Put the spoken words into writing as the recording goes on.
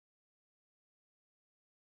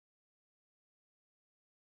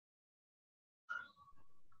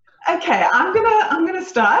Okay, I'm gonna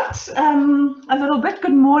start a little bit.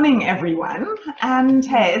 Good morning, everyone, and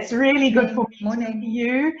hey, it's really good for me to see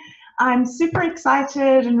you. I'm super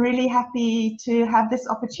excited and really happy to have this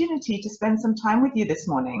opportunity to spend some time with you this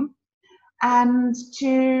morning, and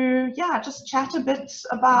to just chat a bit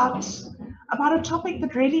about a topic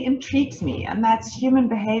that really intrigues me, and that's human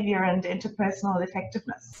behavior and interpersonal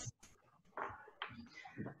effectiveness.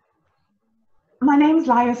 My name is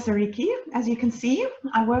Layo Seriki. As you can see,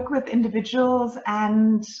 I work with individuals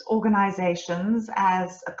and organizations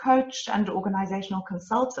as a coach and organizational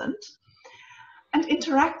consultant. And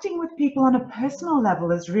interacting with people on a personal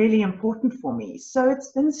level is really important for me. So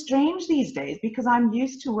it's been strange these days because I'm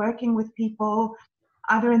used to working with people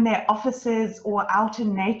either in their offices or out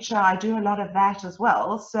in nature. I do a lot of that as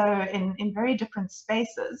well. So in very different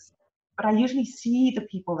spaces. But I usually see the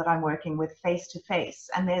people that I'm working with face to face,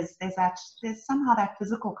 and there's somehow that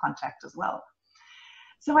physical contact as well.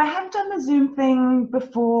 So I have done the Zoom thing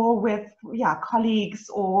before with colleagues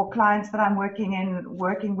or clients that I'm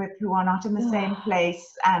working with who are not in the same place,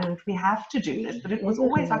 and we have to do this, but it was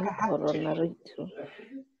always like I have to.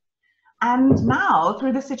 And now,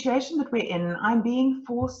 through the situation that we're in, I'm being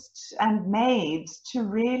forced and made to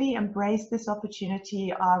really embrace this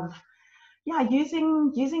opportunity of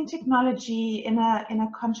using technology in a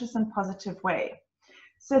conscious and positive way.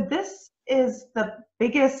 So this is the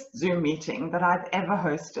biggest Zoom meeting that I've ever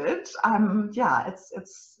hosted.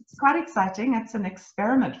 It's quite exciting. It's an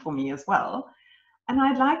experiment for me as well. And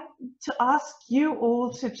I'd like to ask you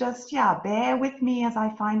all to just bear with me as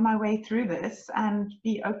I find my way through this and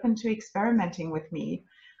be open to experimenting with me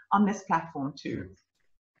on this platform too.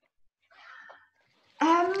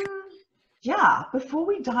 Before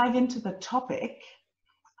we dive into the topic,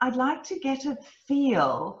 I'd like to get a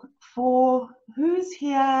feel for who's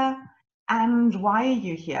here and why are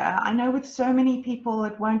you here. I know with so many people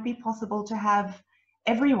it won't be possible to have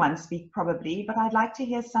everyone speak probably, but I'd like to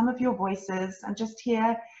hear some of your voices and just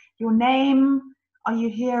hear your name. Are you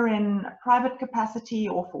here in a private capacity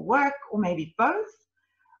or for work, or maybe both?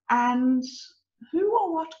 And who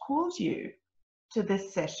or what called you to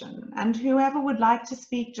this session? And whoever would like to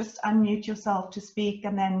speak, just unmute yourself to speak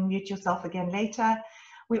and then mute yourself again later.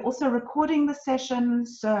 We're also recording the session,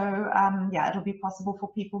 so it'll be possible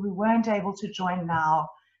for people who weren't able to join now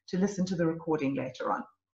to listen to the recording later on.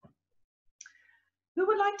 Who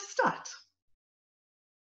would like to start?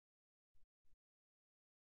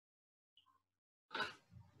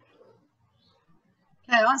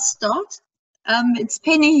 Okay, I'll start. It's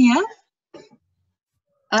Penny here.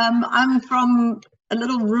 I'm from a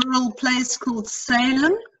little rural place called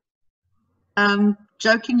Salem,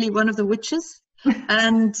 jokingly one of the witches,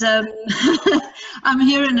 and I'm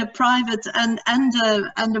here in a private and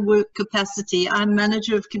a work capacity. I'm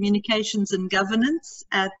manager of communications and governance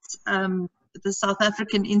at the South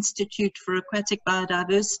African Institute for Aquatic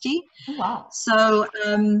Biodiversity. Oh, wow. So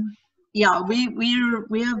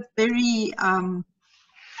we're very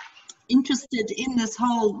interested in this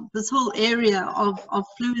whole area of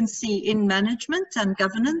fluency in management and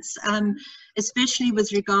governance, especially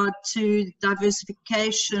with regard to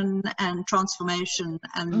diversification and transformation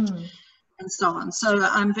and so on. So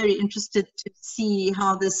I'm very interested to see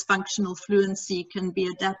how this functional fluency can be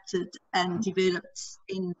adapted and developed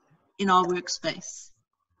in our workspace.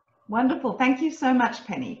 Wonderful. Thank you so much,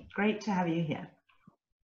 Penny. Great to have you here.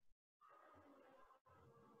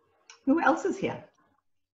 Who else is here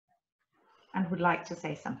and would like to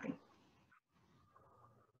say something?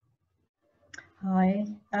 Hi,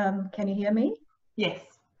 can you hear me? Yes.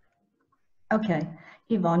 Okay,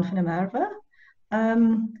 Yvonne van der Merwe,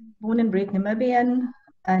 born and bred Namibian,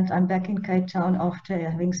 and I'm back in Cape Town after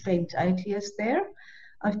having spent 8 years there.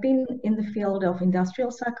 I've been in the field of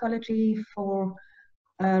industrial psychology for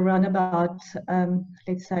around about,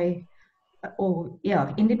 let's say,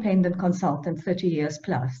 independent consultant, 30 years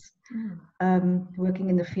plus. Working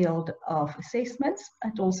in the field of assessments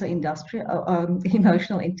and also industrial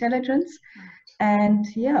emotional intelligence. And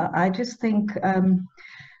I just think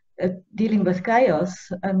dealing with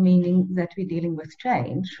chaos, meaning that we're dealing with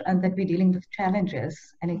change and that we're dealing with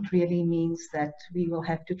challenges, and it really means that we will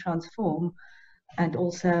have to transform and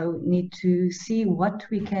also need to see what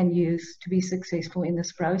we can use to be successful in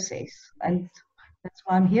this process. And that's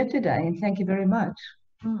why I'm here today, and thank you very much.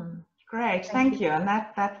 Great, thank you. And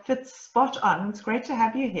that fits spot on. It's great to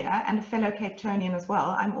have you here, and a fellow Cape Townian as well.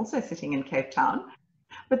 I'm also sitting in Cape Town.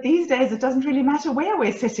 But these days, it doesn't really matter where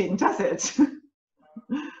we're sitting, does it?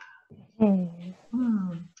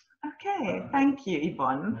 Okay, thank you,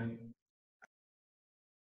 Yvonne.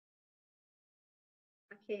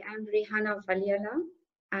 Okay, I'm Rihanna Valiola.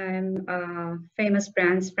 I'm a famous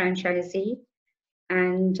brand's franchisee,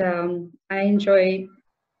 and I enjoy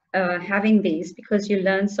having these because you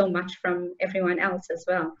learn so much from everyone else as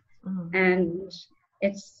well. And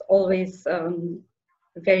it's always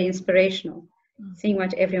very inspirational, seeing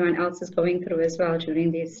what everyone else is going through as well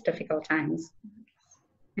during these difficult times.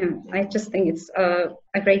 Yeah, I just think it's a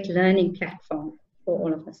great learning platform for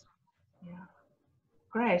all of us. Yeah.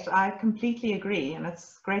 Great, I completely agree, and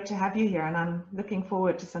it's great to have you here, and I'm looking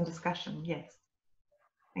forward to some discussion. Yes,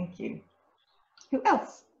 thank you. Who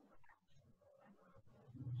else?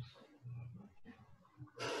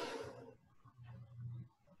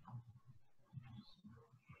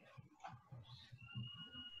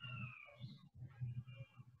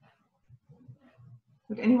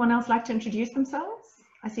 Would anyone else like to introduce themselves?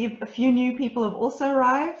 I see a few new people have also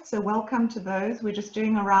arrived, so welcome to those. We're just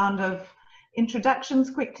doing a round of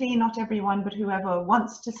introductions quickly, not everyone, but whoever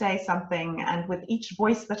wants to say something. And with each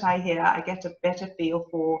voice that I hear, I get a better feel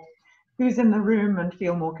for who's in the room and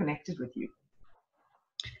feel more connected with you.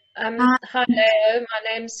 Hi, Layo.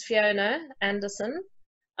 My name's Fiona Anderson.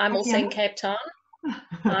 I'm also in Cape Town.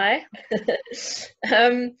 Hi.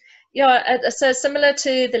 Yeah, so similar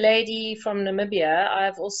to the lady from Namibia,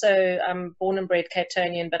 I've also, I'm born and bred Cape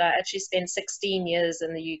Townian, but I actually spent 16 years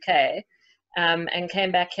in the UK and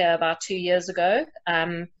came back here about 2 years ago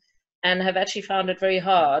and have actually found it very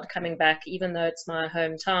hard coming back, even though it's my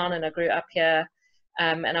hometown and I grew up here.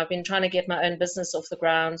 And I've been trying to get my own business off the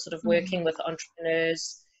ground, sort of working with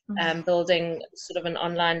entrepreneurs, building sort of an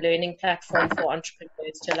online learning platform for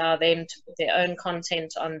entrepreneurs to allow them to put their own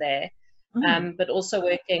content on there. But also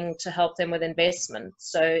working to help them with investment.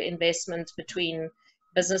 So investment between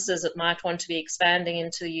businesses that might want to be expanding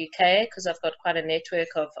into the UK, because I've got quite a network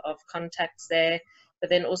of contacts there, but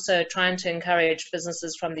then also trying to encourage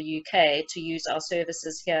businesses from the UK to use our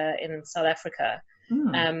services here in South Africa,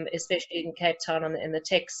 especially in Cape Town in the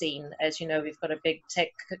tech scene. As you know, we've got a big tech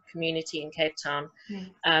community in Cape Town.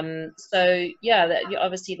 So yeah,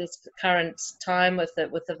 obviously this current time with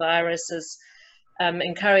the virus is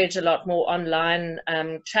encourage a lot more online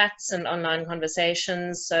chats and online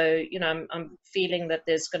conversations. So, you know, I'm feeling that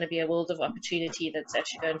there's going to be a world of opportunity that's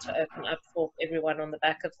actually going to open up for everyone on the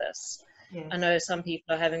back of this. I know some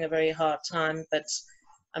people are having a very hard time, but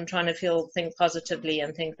I'm trying to think positively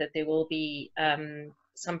and think that there will be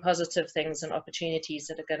some positive things and opportunities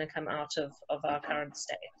that are going to come out of our current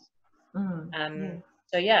state.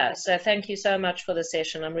 So yeah, so thank you so much for the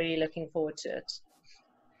session. I'm really looking forward to it.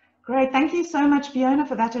 Great, thank you so much, Fiona,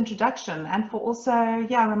 for that introduction and for also,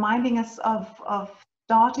 reminding us of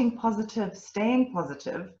starting positive, staying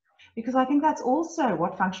positive, because I think that's also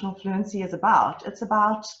what functional fluency is about. It's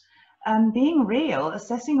about being real,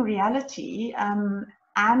 assessing reality,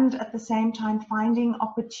 and at the same time finding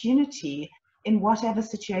opportunity in whatever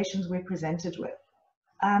situations we're presented with.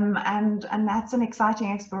 And that's an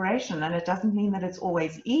exciting exploration, and it doesn't mean that it's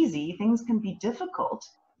always easy. Things can be difficult,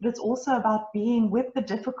 but it's also about being with the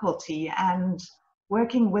difficulty and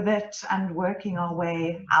working with it and working our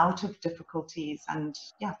way out of difficulties and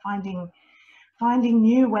finding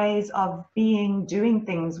new ways of doing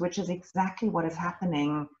things, which is exactly what is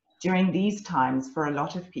happening during these times for a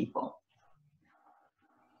lot of people.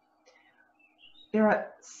 There are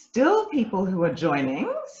still people who are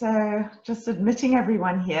joining, so just admitting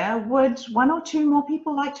everyone here. Would one or two more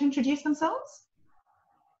people like to introduce themselves?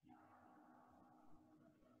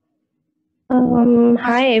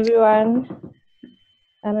 Hi everyone.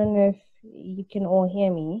 I don't know if you can all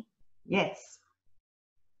hear me. Yes.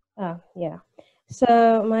 Yeah.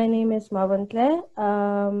 So my name is Mavantle.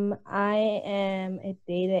 I am a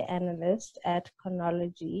data analyst at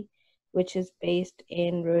Chronology, which is based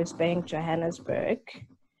in Rosebank, Johannesburg.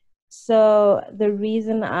 So the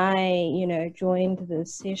reason I, joined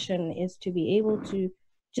this session is to be able to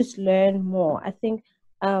just learn more. I think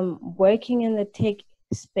working in the tech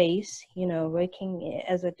space, working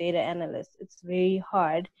as a data analyst, it's very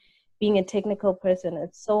hard. Being a technical person,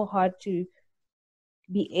 it's so hard to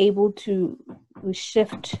be able to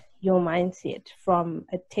shift your mindset from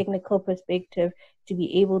a technical perspective to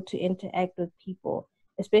be able to interact with people,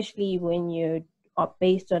 especially when you are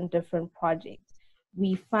based on different projects.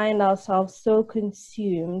 We find ourselves so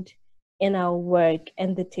consumed in our work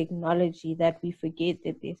and the technology that we forget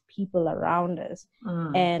that there's people around us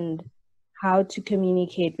and how to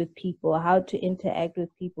communicate with people, how to interact with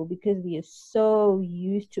people, because we are so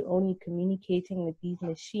used to only communicating with these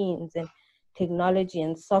machines and technology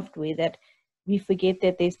and software that we forget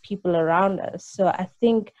that there's people around us. So I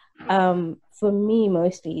think for me,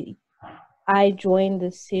 mostly, I joined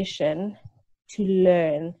this session to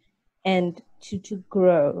learn and to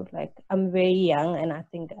grow. Like, I'm very young, and I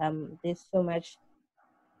think there's so much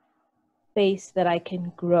space that I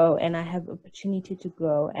can grow, and I have opportunity to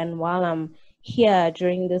grow. And while I'm here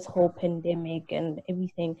during this whole pandemic and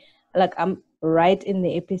everything, like, I'm right in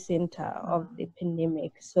the epicenter of the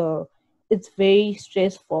pandemic, so it's very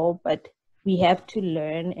stressful, but we have to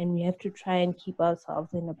learn, and we have to try and keep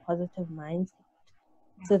ourselves in a positive mindset,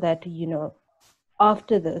 so that, you know,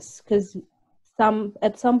 after this, because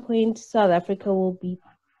at some point South Africa will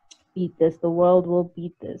beat this, the world will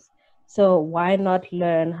beat this. So why not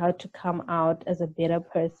learn how to come out as a better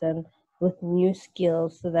person with new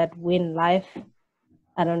skills, so that when life,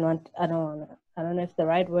 I don't know if the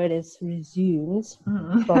right word is resumes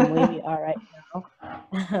from where we are right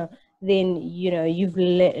now, then, you know, you've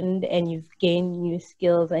learned and you've gained new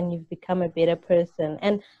skills and you've become a better person.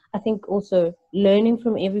 And I think also learning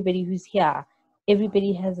from everybody who's here.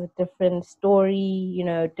 Everybody has a different story, you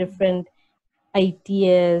know, different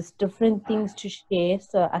ideas, different things to share.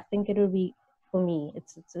 So I think it will be, for me,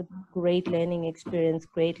 it's a great learning experience,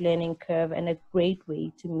 great learning curve, and a great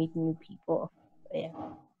way to meet new people. So, yeah.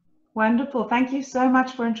 Wonderful. Thank you so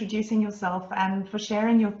much for introducing yourself and for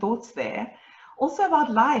sharing your thoughts there. Also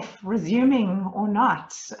about life, resuming or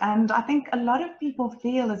not. And I think a lot of people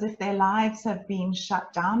feel as if their lives have been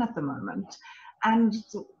shut down at the moment. And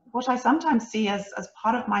what I sometimes see as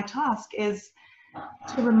part of my task is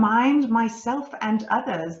to remind myself and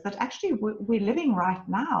others that actually we're living right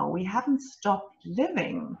now. We haven't stopped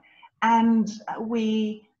living, and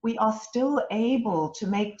we are still able to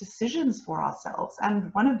make decisions for ourselves.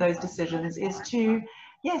 And one of those decisions is to,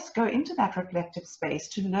 yes, go into that reflective space,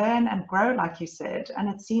 to learn and grow, like you said. And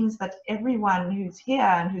it seems that everyone who's here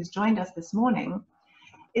and who's joined us this morning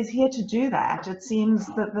is here to do that. It seems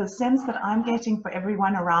that the sense that I'm getting for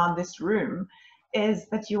everyone around this room is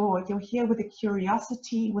that you're here with a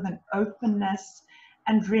curiosity, with an openness,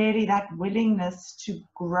 and really that willingness to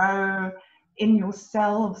grow in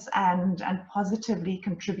yourselves and positively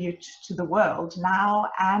contribute to the world now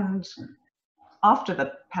and after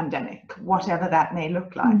the pandemic, whatever that may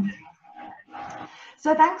look like.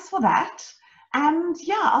 So thanks for that. And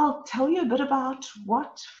yeah, I'll tell you a bit about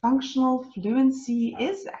what functional fluency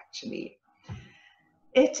is actually.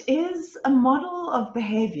 It is a model of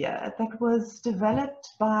behavior that was developed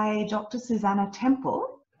by Dr. Susanna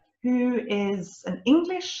Temple, who is an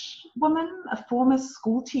English woman, a former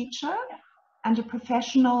school teacher, and a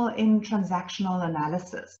professional in transactional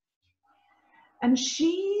analysis. And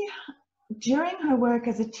she, during her work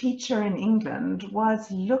as a teacher in England, was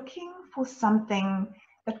looking for something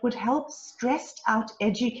that would help stressed out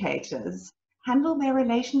educators handle their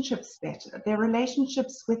relationships better, their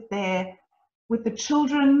relationships with the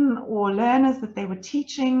children or learners that they were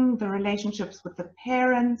teaching, the relationships with the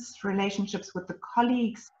parents, relationships with the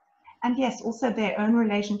colleagues, and yes, also their own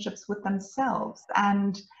relationships with themselves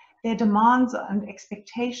and their demands and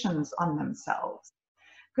expectations on themselves.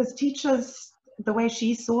 Because teachers, the way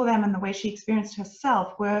she saw them and the way she experienced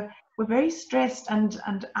herself, were very stressed, and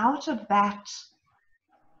out of that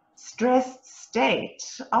stressed state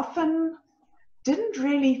often didn't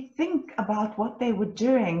really think about what they were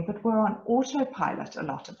doing, but were on autopilot a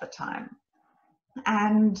lot of the time.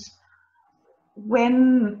 And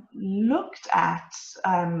when looked at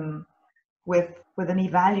with an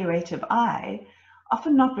evaluative eye,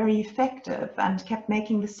 often not very effective, and kept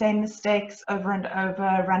making the same mistakes over and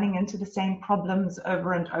over, running into the same problems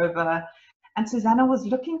over and over. And Susanna was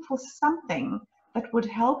looking for something that would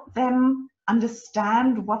help them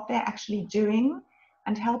understand what they're actually doing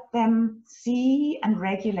and help them see and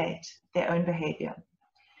regulate their own behavior.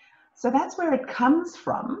 So that's where it comes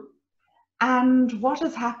from. And what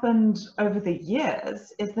has happened over the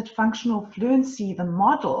years is that functional fluency, the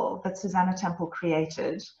model that Susanna Temple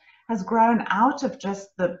created, has grown out of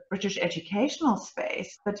just the British educational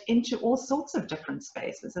space, but into all sorts of different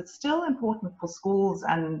spaces. It's still important for schools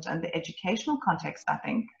and the educational context, I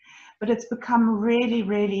think, but it's become really,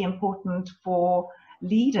 really important for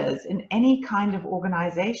leaders in any kind of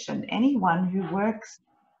organization, anyone who works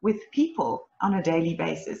with people on a daily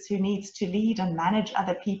basis, who needs to lead and manage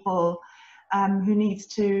other people, who needs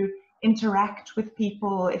to interact with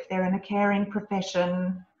people if they're in a caring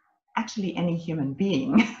profession. Actually, any human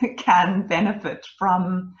being can benefit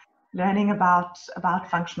from learning about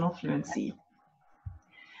functional fluency.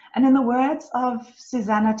 And in the words of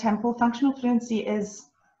Susanna Temple, functional fluency is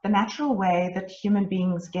the natural way that human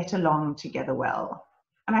beings get along together well.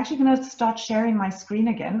 I'm actually going to start sharing my screen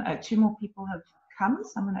again. 2 more people have come,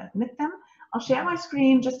 so I'm going to admit them. I'll share my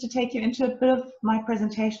screen just to take you into a bit of my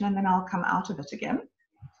presentation, and then I'll come out of it again.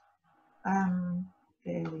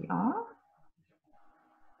 There we are.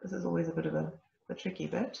 This is always a bit of the tricky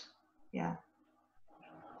bit. Yeah.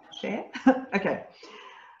 Share. Okay.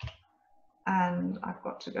 And I've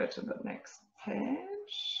got to go to the next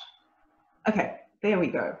page. Okay, there we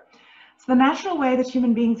go. So the natural way that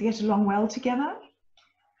human beings get along well together,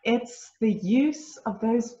 it's the use of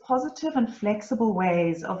those positive and flexible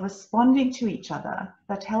ways of responding to each other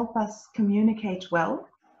that help us communicate well.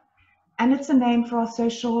 And it's a name for our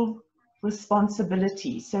social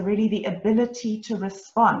responsibility. So really the ability to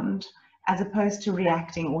respond as opposed to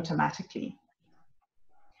reacting automatically.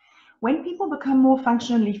 When people become more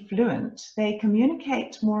functionally fluent, they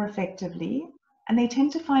communicate more effectively and they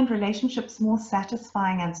tend to find relationships more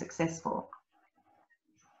satisfying and successful.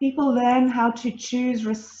 People learn how to choose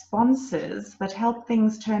responses that help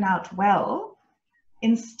things turn out well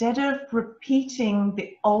instead of repeating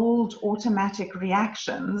the old automatic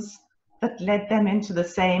reactions that led them into the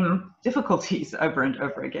same difficulties over and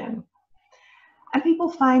over again. And people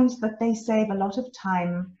find that they save a lot of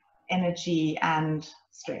time, energy, and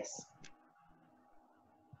stress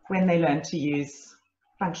when they learn to use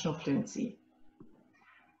functional fluency.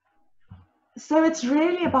 So it's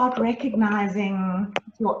really about recognizing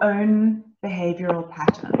your own behavioral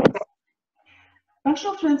patterns.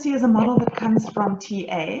 Functional fluency is a model that comes from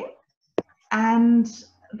TA, and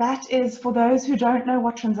that is, for those who don't know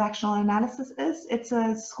what transactional analysis is, it's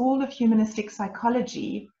a school of humanistic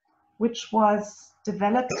psychology which was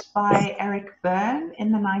developed by Eric Berne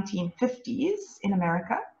in the 1950s in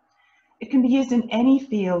America. It can be used in any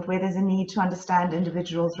field where there's a need to understand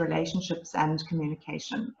individuals' relationships and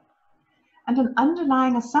communication. And an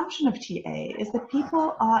underlying assumption of TA is that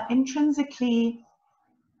people are intrinsically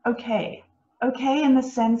okay in the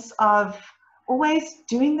sense of always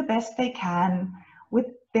doing the best they can with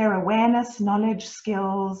their awareness, knowledge,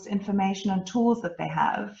 skills, information, and tools that they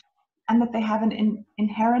have, and that they have an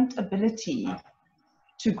inherent ability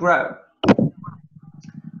to grow.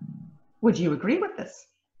 Would you agree with this?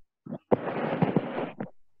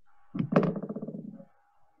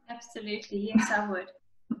 Absolutely, yes, I would.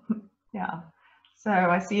 Yeah, so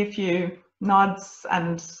I see a few nods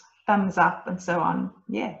and thumbs up and so on.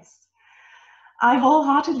 Yes, I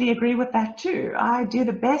wholeheartedly agree with that too. I do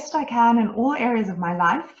the best I can in all areas of my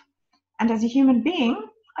life. And as a human being,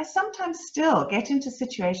 I sometimes still get into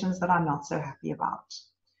situations that I'm not so happy about.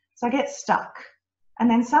 So I get stuck. And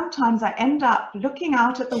then sometimes I end up looking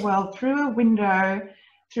out at the world through a window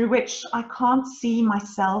through which I can't see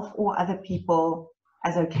myself or other people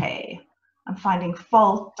as okay. I'm finding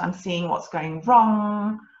fault, I'm seeing what's going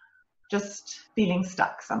wrong, just feeling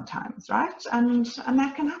stuck sometimes, right? And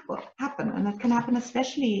that can happen. And it can happen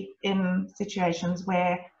especially in situations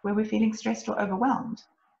where we're feeling stressed or overwhelmed.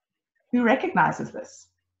 Who recognizes this?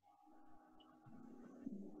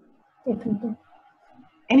 Definitely.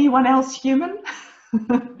 Anyone else human?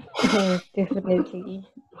 Definitely.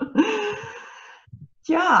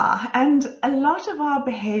 Yeah, and a lot of our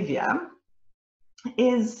behavior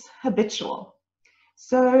is habitual.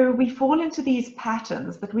 So we fall into these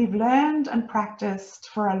patterns that we've learned and practiced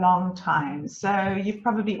for a long time. So you've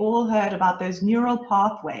probably all heard about those neural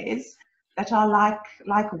pathways that are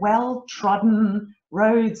like well-trodden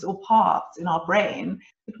roads or paths in our brain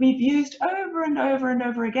that we've used over and over and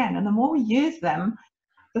over again. And the more we use them,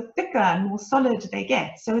 the thicker and more solid they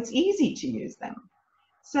get. So it's easy to use them.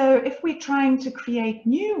 So if we're trying to create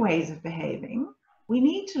new ways of behaving, we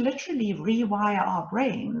need to literally rewire our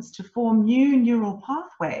brains to form new neural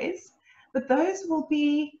pathways, but it will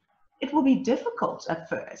be difficult at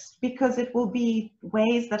first because it will be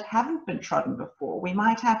ways that haven't been trodden before. We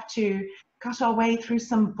might have to cut our way through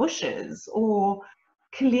some bushes or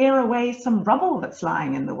clear away some rubble that's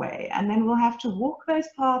lying in the way, and then we'll have to walk those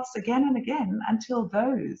paths again and again until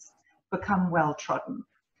those become well trodden.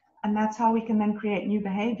 And that's how we can then create new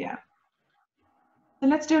behavior. So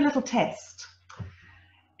let's do a little test.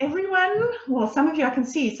 Everyone, well, some of you I can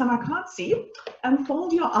see, some I can't see,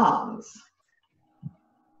 fold your arms.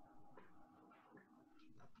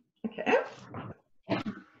 Okay,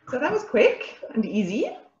 so that was quick and easy.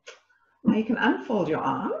 Now you can unfold your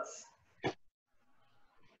arms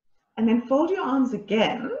and then fold your arms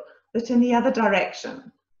again, but in the other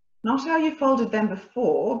direction. Not how you folded them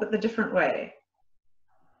before, but the different way.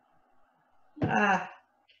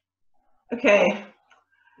 Okay.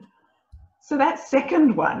 So that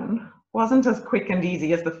second one wasn't as quick and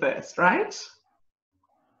easy as the first, right?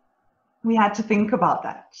 We had to think about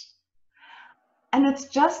that. And it's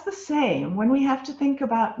just the same when we have to think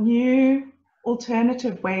about new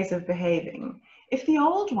alternative ways of behaving. If the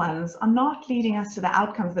old ones are not leading us to the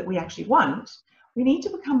outcomes that we actually want, we need to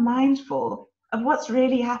become mindful of what's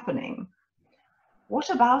really happening. What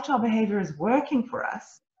about our behavior is working for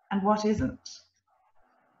us? and what isn't.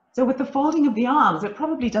 So with the folding of the arms, it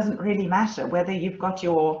probably doesn't really matter whether you've got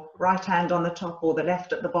your right hand on the top or the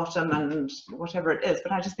left at the bottom and whatever it is,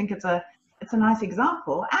 but I just think it's a nice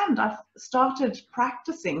example. And I've started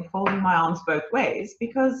practicing folding my arms both ways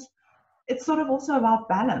because it's sort of also about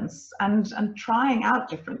balance and trying out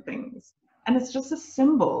different things. And it's just a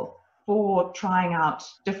symbol for trying out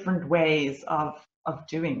different ways of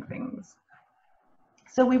doing things.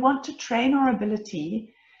 So we want to train our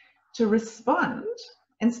ability to respond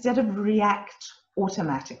instead of react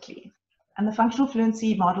automatically. And the functional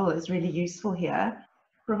fluency model is really useful here,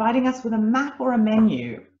 providing us with a map or a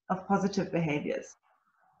menu of positive behaviors.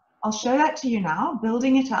 I'll show that to you now,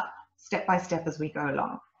 building it up step by step as we go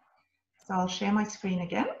along. So I'll share my screen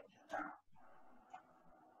again.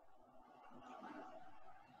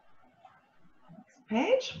 Next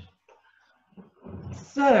page.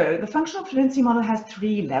 So the functional fluency model has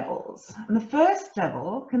 3 levels. And the first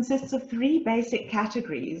level consists of 3 basic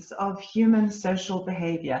categories of human social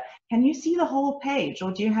behavior. Can you see the whole page,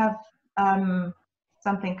 or do you have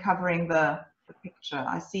something covering the picture?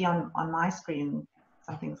 I see on my screen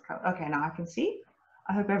something's covered. Okay, now I can see.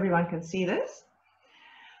 I hope everyone can see this.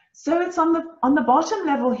 So it's on the bottom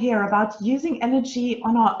level here about using energy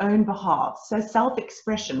on our own behalf. So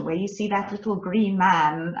self-expression, where you see that little green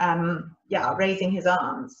man, raising his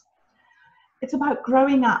arms. It's about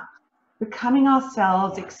growing up, becoming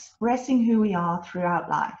ourselves, expressing who we are throughout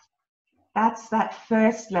life. That's that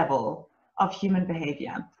first level of human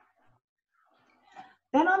behavior.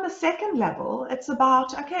 Then on the second level, it's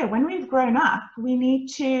about, okay, when we've grown up, we need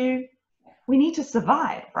to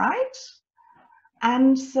survive, right?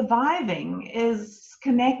 And surviving is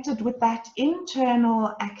connected with that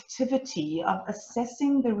internal activity of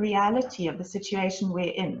assessing the reality of the situation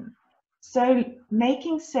we're in. So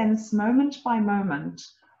making sense moment by moment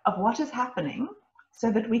of what is happening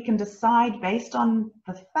so that we can decide based on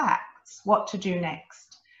the facts what to do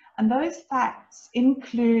next. And those facts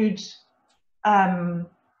include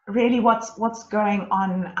really what's going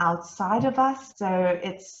on outside of us. So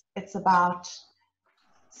it's about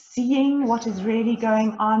seeing what is really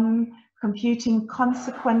going on, computing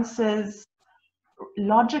consequences,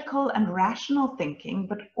 logical and rational thinking,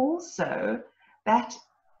 but also that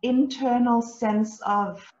internal sense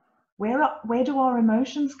of where do our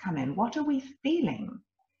emotions come in? What are we feeling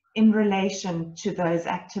in relation to those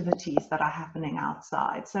activities that are happening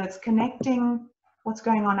outside? So it's connecting what's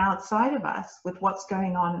going on outside of us with what's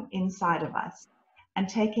going on inside of us and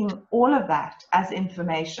taking all of that as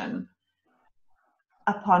information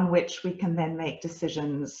upon which we can then make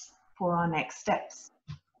decisions for our next steps.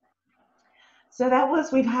 So that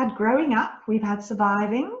was, we've had growing up, we've had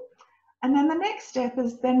surviving, and then the next step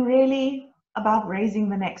is then really about raising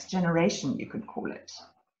the next generation, you could call it.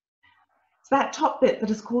 It's that top bit that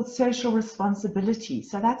is called social responsibility.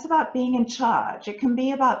 So that's about being in charge. It can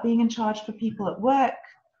be about being in charge for people at work,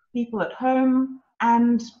 people at home,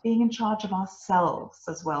 and being in charge of ourselves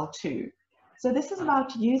as well too. So this is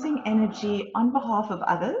about using energy on behalf of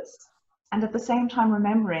others, and at the same time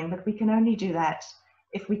remembering that we can only do that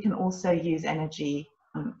if we can also use energy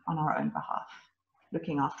on our own behalf,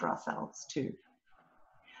 looking after ourselves too.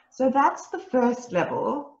 So that's the first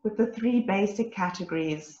level with the 3 basic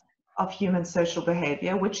categories of human social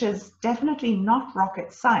behavior, which is definitely not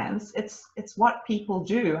rocket science. It's what people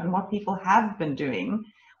do and what people have been doing,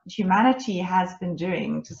 what humanity has been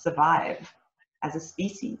doing to survive as a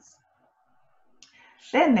species.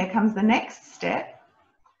 Then there comes the next step,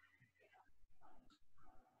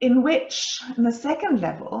 in which, in the second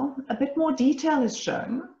level, a bit more detail is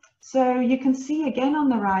shown. So you can see again on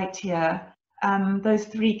the right here, those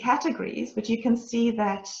 3 categories, but you can see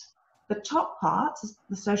that the top part,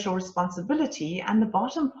 the social responsibility, and the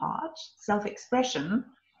bottom part, self-expression,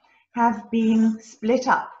 have been split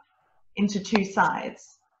up into 2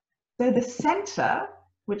 sides. So the center,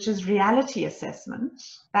 which is reality assessment,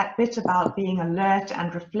 that bit about being alert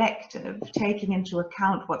and reflective, taking into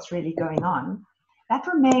account what's really going on, that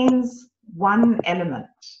remains one element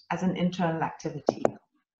as an internal activity,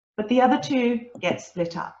 but the other 2 get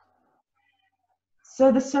split up. So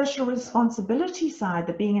the social responsibility side,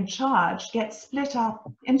 the being in charge, gets split up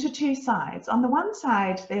into 2 sides. On the one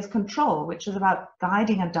side, there's control, which is about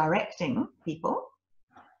guiding and directing people,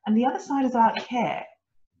 and the other side is about care,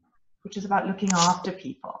 which is about looking after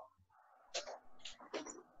people.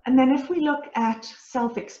 And then if we look at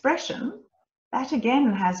self-expression, that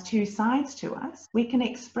again has 2 sides to us. We can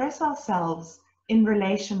express ourselves in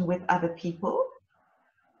relation with other people,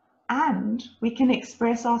 and we can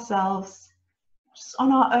express ourselves just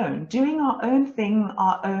on our own, doing our own thing,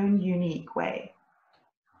 our own unique way.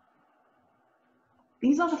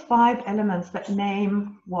 These are the 5 elements that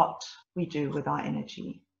name what we do with our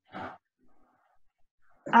energy.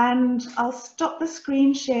 And I'll stop the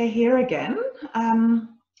screen share here again.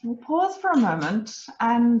 We'll pause for a moment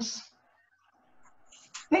and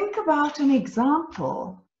think about an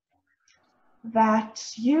example that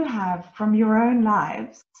you have from your own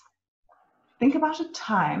lives. Think about a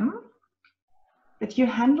time that you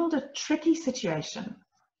handled a tricky situation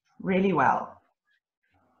really well.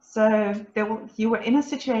 So you were in a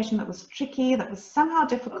situation that was tricky, that was somehow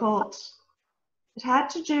difficult. It had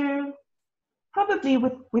to do probably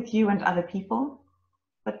with you and other people.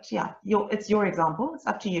 But yeah, it's your example. It's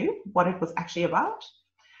up to you what it was actually about.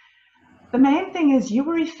 The main thing is you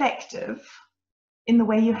were effective in the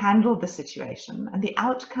way you handled the situation, and the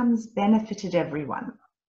outcomes benefited everyone.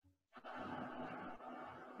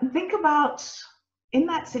 And think about, in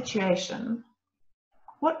that situation,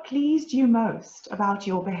 what pleased you most about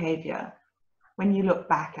your behavior when you look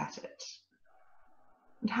back at it?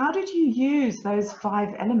 And how did you use those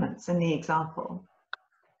 5 elements in the example?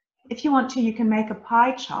 If you want to, you can make a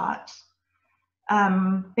pie chart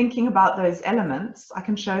thinking about those elements. I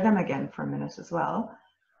can show them again for a minute as well.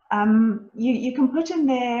 You can put in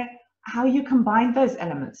there how you combined those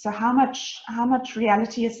elements. So how much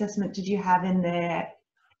reality assessment did you have in there?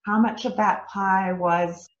 How much of that pie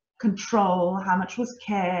was control? How much was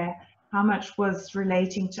care? How much was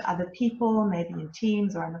relating to other people, maybe in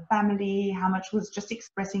teams or in a family? How much was just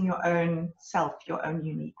expressing your own self, your own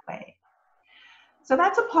unique way? So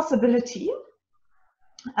that's a possibility.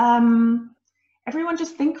 Everyone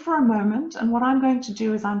just think for a moment, and what I'm going to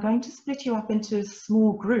do is I'm going to split you up into a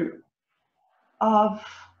small group of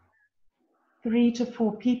 3 to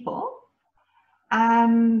 4 people.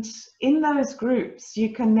 And in those groups, you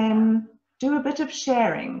can then do a bit of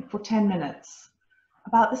sharing for 10 minutes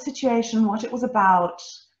about the situation, what it was about,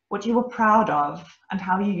 what you were proud of, and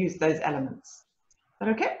how you used those elements. Is that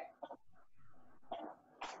okay?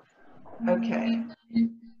 Okay.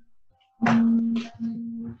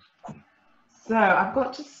 So I've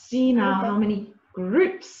got to see now how many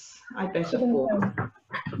groups I better form.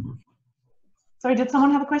 Sorry, did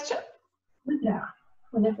someone have a question? Yeah,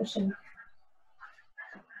 100%.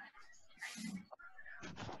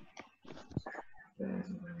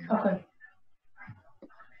 Okay.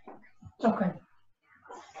 Okay.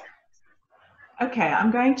 Okay,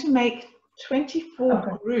 I'm going to make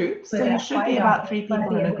 24 groups, so there should be about 3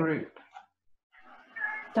 people in a group.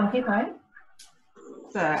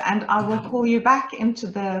 So, and I will call you back into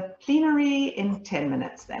the plenary in 10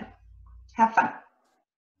 minutes then. Have fun.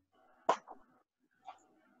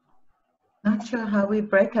 Not sure how we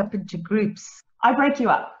break up into groups. I break you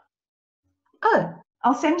up. Oh.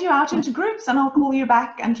 I'll send you out into groups and I'll call you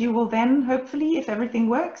back, and you will then, hopefully, if everything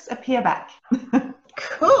works, appear back.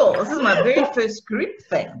 Cool. This is my very first group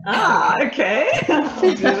thing. Ah, okay. I'll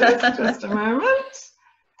do this just a moment.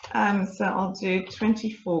 So I'll do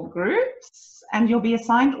 24 groups, and you'll be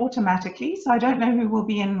assigned automatically. So I don't know who will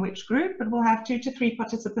be in which group, but we'll have 2 to 3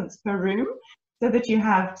 participants per room so that you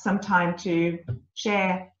have some time to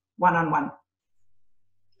share one-on-one,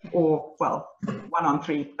 or, well,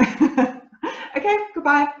 1-on-3. Okay,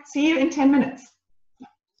 goodbye. See you in 10 minutes.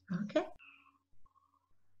 Okay.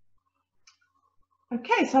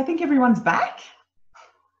 Okay, so I think everyone's back.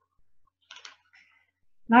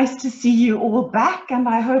 Nice to see you all back, and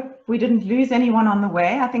I hope we didn't lose anyone on the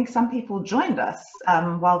way. I think some people joined us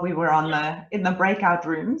while we were in the breakout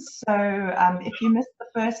rooms. So if you missed the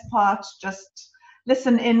first part, just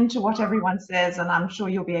listen in to what everyone says, and I'm sure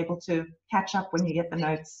you'll be able to catch up when you get the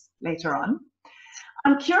notes later on.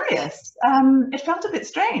 I'm curious. It felt a bit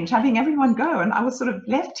strange having everyone go, and I was sort of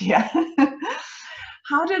left here.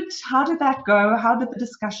 How did that go? How did the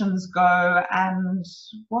discussions go? And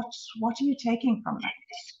what are you taking from that?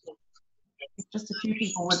 If just a few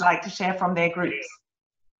people would like to share from their groups.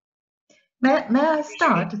 May I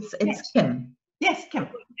start? It's Kim. Yes, Kim.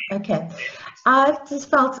 Okay. I just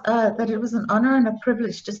felt that it was an honor and a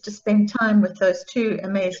privilege just to spend time with those 2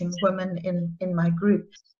 amazing women in my group,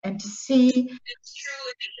 and to see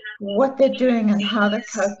what they're doing and how they're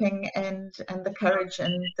coping, and the courage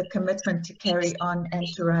and the commitment to carry on and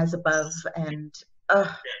to rise above. And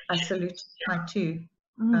I salute my two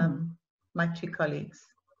colleagues.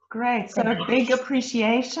 Great. So a big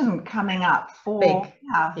appreciation coming up for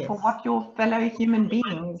for what your fellow human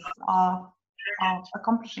beings are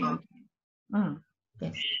accomplishing.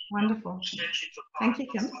 Yes. Wonderful. Thank you,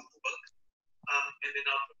 Kim. And then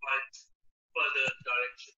I'll provide further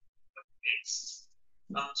direction.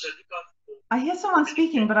 I hear someone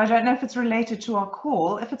speaking, but I don't know if it's related to our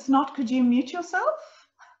call. If it's not, could you mute yourself?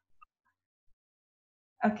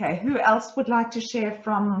 Okay, who else would like to share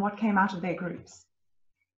from what came out of their groups?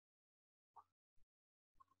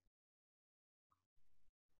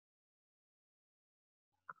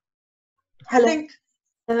 Hello. I think,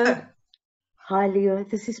 Hi, Leo.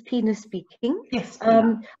 This is Pina speaking. Yes,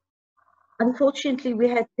 Pina. Unfortunately, we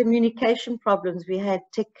had communication problems. We had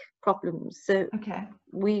tech problems. So okay.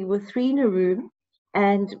 We were 3 in a room,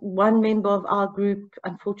 and one member of our group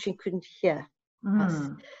unfortunately couldn't hear us,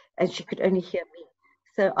 and she could only hear me.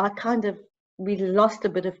 So we lost a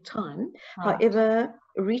bit of time. Right. However,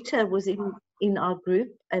 Rita was in our group,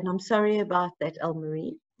 and I'm sorry about that,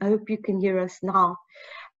 Elmarie. I hope you can hear us now,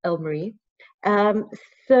 Elmarie. I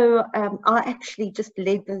actually just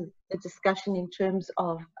led the discussion in terms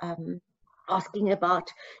of asking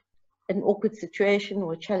about an awkward situation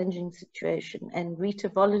or a challenging situation, and Rita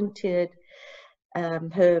volunteered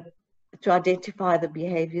her to identify the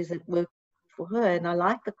behaviors that work for her. And I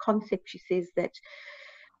like the concept. She says that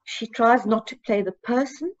she tries not to play the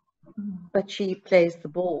person, but she plays the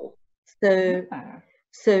ball.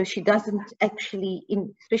 So she doesn't actually,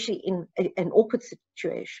 especially in an awkward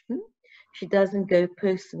situation, she doesn't go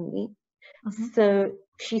personally. So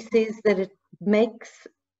she says that it makes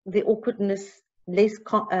the awkwardness less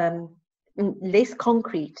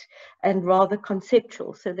concrete and rather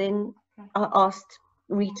conceptual. So then I asked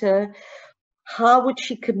Rita, how would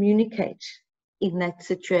she communicate in that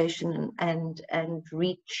situation and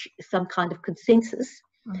reach some kind of consensus?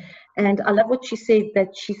 And I love what she said,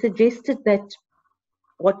 that she suggested that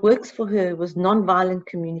what works for her was non-violent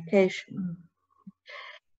communication.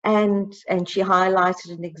 And she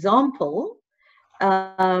highlighted an example.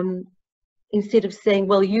 Instead of saying,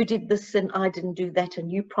 well, you did this and I didn't do that,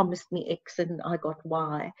 and you promised me X and I got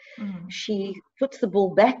Y, she puts the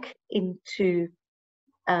ball back into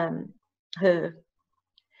her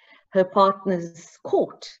partner's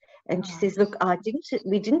court, and she says, look,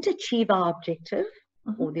 we didn't achieve our objective,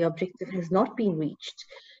 or the objective has not been reached.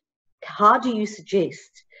 How do you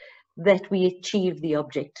suggest that we achieve the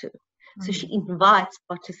objective? So she invites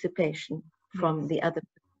participation from the other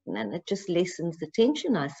person, and it just lessens the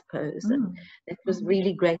tension, I suppose. And that was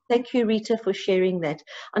really great. Thank you, Rita, for sharing that.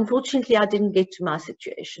 Unfortunately, I didn't get to my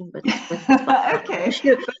situation, but okay.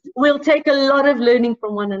 We'll take a lot of learning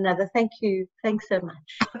from one another. Thank you. Thanks so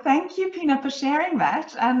much. Thank you, Pina, for sharing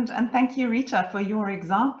that, and thank you, Rita, for your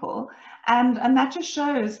example. And that just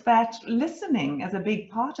shows that listening is a big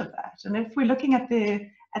part of that. And if we're looking at the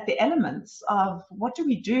elements of what do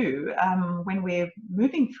we do when we're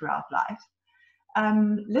moving throughout life,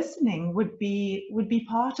 listening would be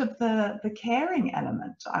part of the caring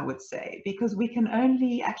element, I would say, because we can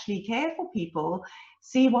only actually care for people,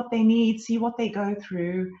 see what they need, see what they go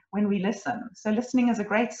through when we listen. So listening is a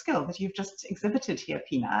great skill that you've just exhibited here,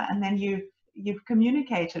 Pina, and then you've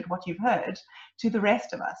communicated what you've heard to the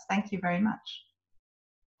rest of us. Thank you very much.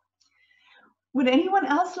 Would anyone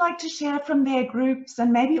else like to share from their groups,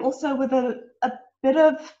 and maybe also with a bit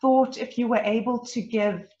of thought, if you were able to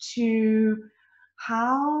give, to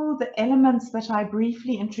how the elements that I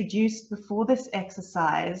briefly introduced before this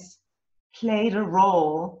exercise played a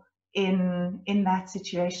role in that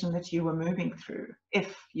situation that you were moving through,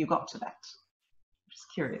 if you got to that? I'm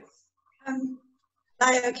just curious.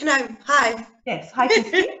 Hi. Yes, hi,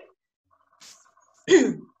 Christy.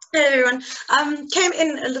 Hello, everyone. Came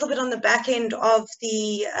in a little bit on the back end of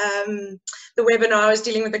the webinar. I was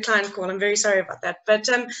dealing with a client call. I'm very sorry about that. But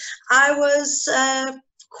I was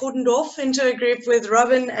cordoned off into a group with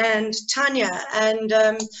Robin and Tanya, and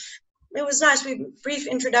it was nice. We brief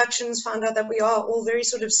introductions, found out that we are all very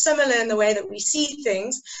sort of similar in the way that we see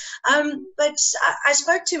things. But I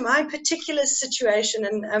spoke to my particular situation,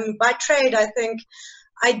 and by trade, I think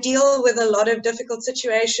I deal with a lot of difficult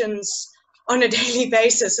situations on a daily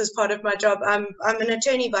basis as part of my job. I'm an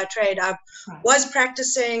attorney by trade. I was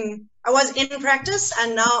in practice,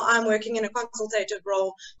 and now I'm working in a consultative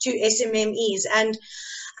role to SMMEs. And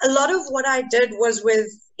a lot of what I did was with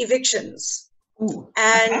evictions. Ooh,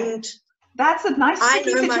 and okay. That's a nice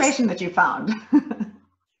sticky situation that you found.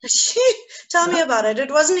 Tell me about it. It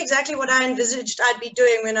wasn't exactly what I envisaged I'd be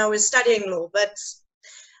doing when I was studying law, but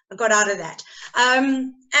I got out of that.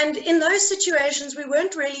 And in those situations, we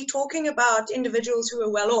weren't really talking about individuals who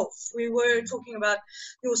were well off. We were talking about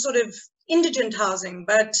your sort of indigent housing,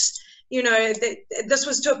 but you know, this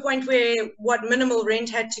was to a point where what minimal rent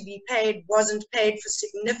had to be paid wasn't paid for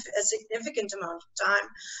a significant amount of time.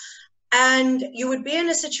 And you would be in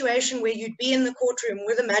a situation where you'd be in the courtroom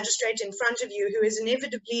with a magistrate in front of you who is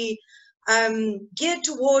inevitably geared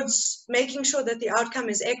towards making sure that the outcome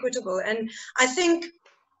is equitable. And I think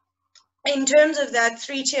in terms of that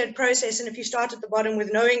 3-tiered process, and if you start at the bottom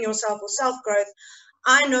with knowing yourself or self-growth,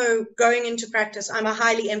 I know going into practice, I'm a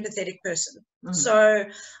highly empathetic person. So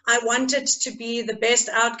I want it to be the best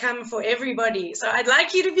outcome for everybody. So I'd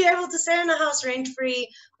like you to be able to stay in a house rent-free,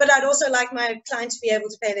 but I'd also like my client to be able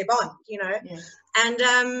to pay their bond, you know. Yes. And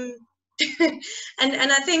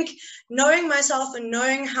and I think knowing myself and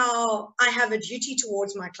knowing how I have a duty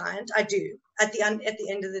towards my client, I do at the end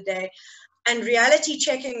of the day, and reality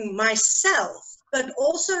checking myself, but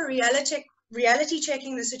also reality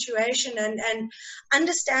checking the situation and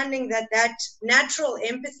understanding that natural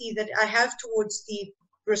empathy that I have towards the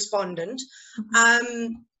respondent,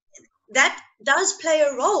 that does play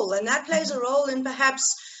a role, and that plays a role in perhaps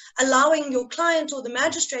allowing your client or the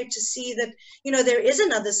magistrate to see that, you know, there is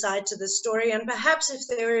another side to the story, and perhaps if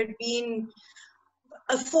there had been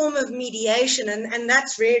a form of mediation, and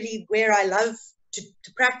that's really where I love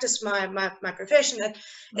to practice my profession, that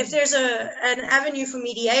if there's an avenue for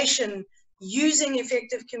mediation, using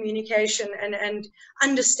effective communication and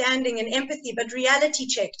understanding and empathy, but reality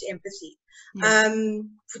checked empathy,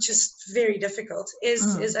 which is very difficult,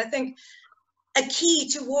 is I think a key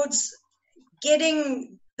towards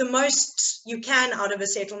getting the most you can out of a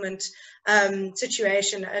settlement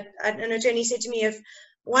situation. An attorney said to me, if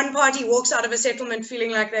one party walks out of a settlement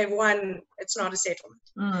feeling like they've won, it's not a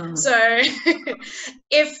settlement. So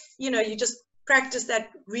if, you know, you just practice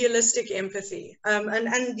that realistic empathy.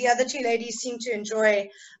 And the other two ladies seem to enjoy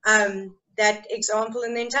that example.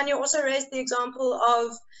 And then Tanya also raised the example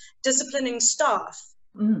of disciplining staff.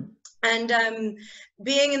 And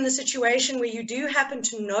being in the situation where you do happen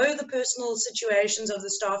to know the personal situations of the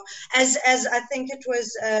staff, as I think it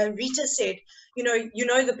was Rita said, you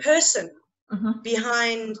know the person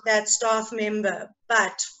behind that staff member,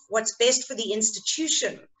 but what's best for the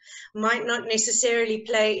institution might not necessarily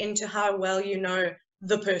play into how well you know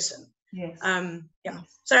the person. Yes. Yeah.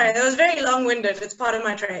 Sorry, that was very long-winded. It's part of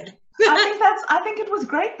my trade. I think it was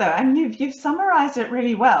great though, and you've summarized it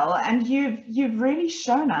really well, and you've really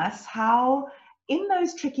shown us how in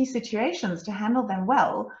those tricky situations to handle them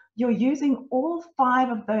well, you're using all 5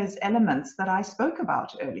 of those elements that I spoke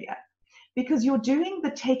about earlier, because you're doing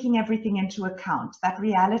the taking everything into account, that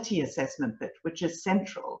reality assessment bit, which is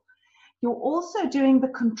central. You're also doing the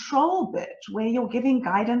control bit where you're giving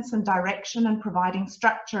guidance and direction and providing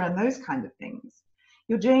structure and those kind of things.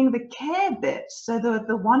 You're doing the care bit, so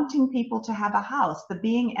the wanting people to have a house, the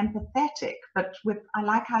being empathetic, but with, I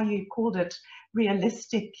like how you called it,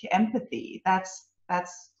 realistic empathy. That's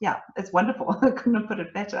yeah, it's wonderful. I couldn't have put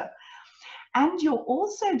it better. And you're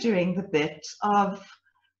also doing the bit of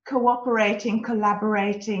cooperating,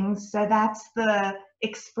 collaborating. So that's the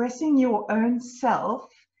expressing your own self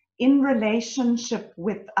in relationship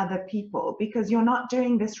with other people, because you're not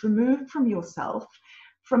doing this removed from yourself,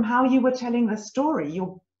 from how you were telling the story.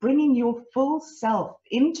 You're bringing your full self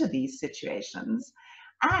into these situations,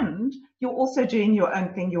 and you're also doing your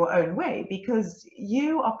own thing your own way, because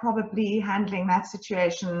you are probably handling that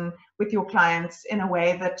situation with your clients in a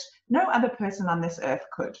way that no other person on this earth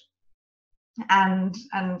could. And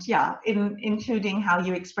yeah, including how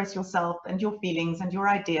you express yourself and your feelings and your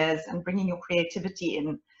ideas, and bringing your creativity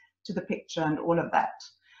in to the picture and all of that.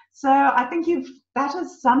 So I think that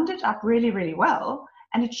has summed it up really, really well.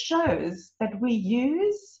 And it shows that we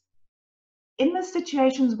use, in the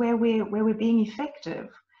situations where we're being effective,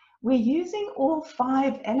 we're using all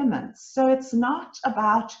 5 elements. So it's not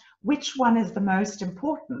about which one is the most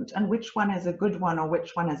important and which one is a good one or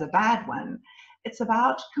which one is a bad one. It's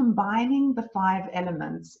about combining the 5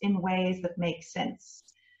 elements in ways that make sense.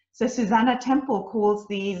 So Susanna Temple calls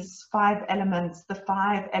these 5 elements the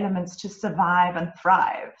 5 elements to survive and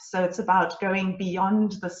thrive. So it's about going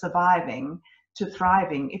beyond the surviving to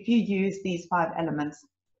thriving if you use these 5 elements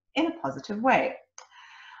in a positive way.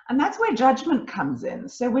 And that's where judgment comes in.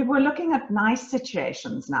 So we were looking at nice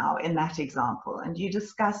situations now in that example, and you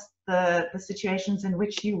discussed the situations in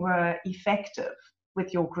which you were effective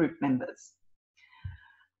with your group members.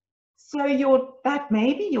 So that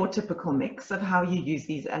may be your typical mix of how you use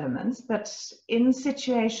these elements, but in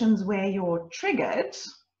situations where you're triggered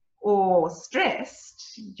or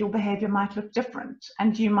stressed, your behavior might look different,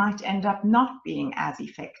 and you might end up not being as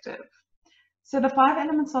effective. So the 5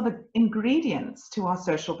 elements are the ingredients to our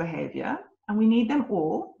social behavior, and we need them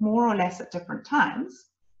all, more or less at different times,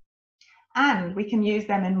 and we can use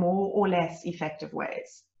them in more or less effective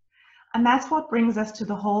ways. And that's what brings us to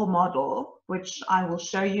the whole model, which I will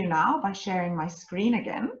show you now by sharing my screen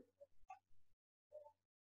again.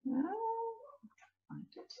 There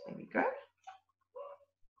we go.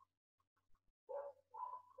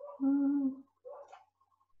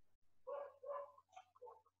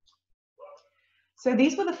 So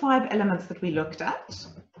these were the 5 elements that we looked at.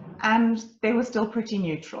 and they were still pretty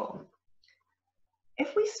neutral.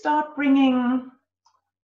 If we start bringing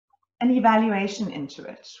an evaluation into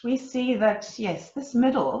it, we see that, yes, this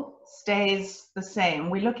middle stays the same.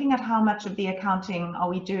 We're looking at how much of the accounting are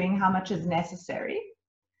we doing, how much is necessary.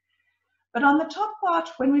 But on the top part,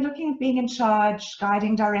 when we're looking at being in charge,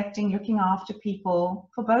 guiding, directing, looking after people,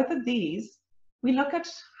 for both of these, we look at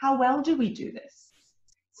how well do we do this.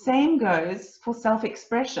 Same goes for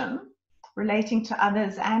self-expression, relating to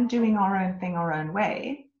others and doing our own thing our own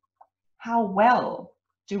way. How well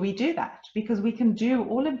do we do that? Because we can do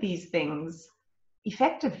all of these things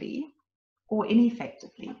effectively or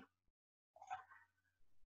ineffectively.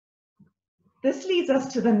 This leads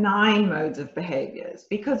us to the 9 modes of behaviors,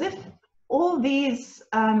 because if all these,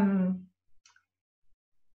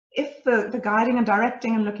 if the guiding and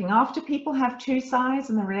directing and looking after people have 2 sides,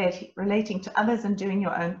 and the relating to others and doing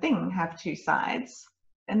your own thing have 2 sides,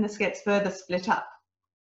 then this gets further split up.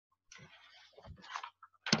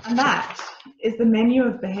 And that is the menu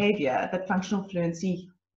of behavior that functional fluency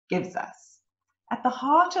gives us. At the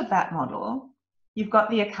heart of that model, you've got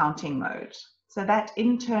the accounting mode. So that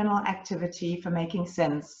internal activity for making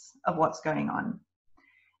sense of what's going on.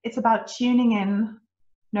 It's about tuning in,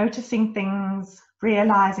 noticing things,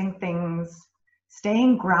 realizing things,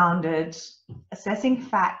 staying grounded, assessing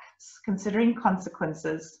facts, considering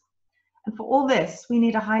consequences. And for all this, we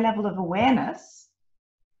need a high level of awareness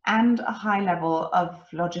and a high level of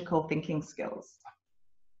logical thinking skills.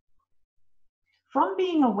 From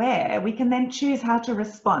being aware, we can then choose how to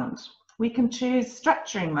respond. We can choose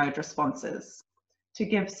structuring mode responses to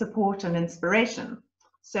give support and inspiration.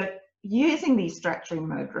 So using these structuring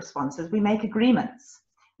mode responses, we make agreements,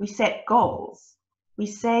 we set goals, we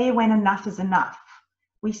say when enough is enough,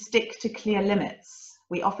 we stick to clear limits,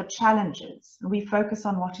 we offer challenges, and we focus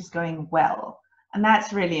on what is going well. And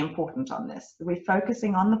that's really important on this. We're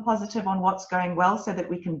focusing on the positive, on what's going well, so that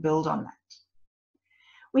we can build on that.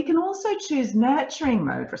 We can also choose nurturing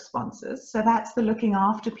mode responses, so that's the looking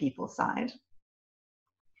after people side.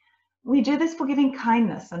 We do this for giving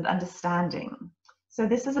kindness and understanding. So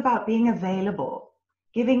this is about being available,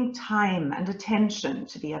 giving time and attention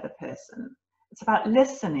to the other person. It's about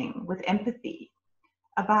listening with empathy,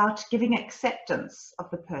 about giving acceptance of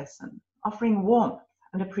the person, offering warmth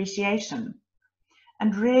and appreciation,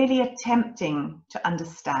 and really attempting to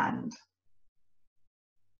understand.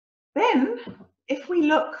 Then, if we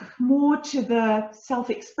look more to the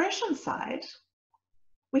self-expression side,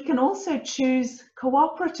 we can also choose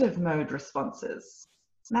cooperative mode responses.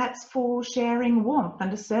 That's for sharing warmth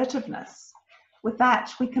and assertiveness. With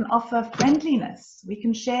that, we can offer friendliness. We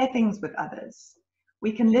can share things with others.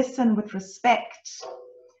 We can listen with respect.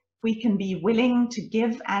 We can be willing to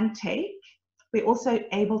give and take. We're also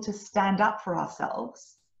able to stand up for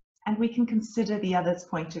ourselves, and we can consider the other's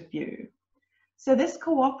point of view. So this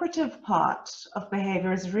cooperative part of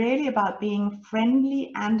behavior is really about being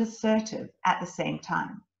friendly and assertive at the same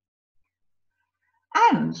time.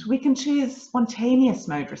 And we can choose spontaneous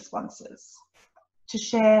mode responses to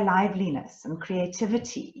share liveliness and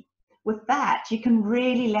creativity. With that, you can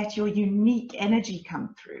really let your unique energy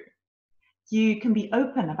come through. You can be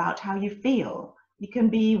open about how you feel. You can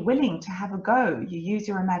be willing to have a go. You use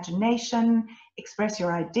your imagination, express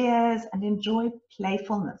your ideas, and enjoy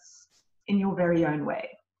playfulness in your very own way.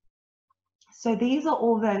 So these are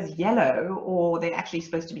all those yellow, or they're actually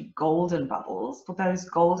supposed to be golden bubbles, for those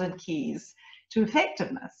golden keys to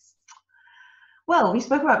effectiveness. Well, we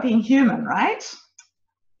spoke about being human, right?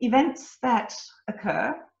 Events that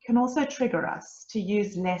occur can also trigger us to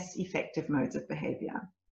use less effective modes of behavior.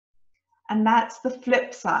 And that's the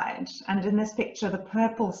flip side, and in this picture, the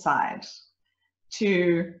purple side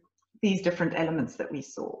to these different elements that we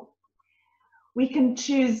saw. We can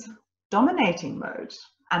choose dominating mode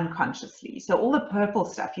unconsciously. So all the purple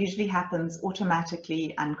stuff usually happens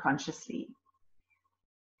automatically, unconsciously.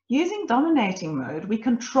 Using dominating mode, we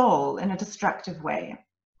control in a destructive way.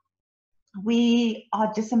 We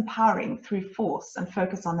are disempowering through force and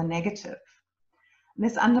focus on the negative. And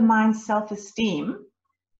this undermines self-esteem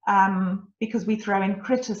because we throw in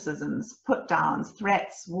criticisms, put-downs,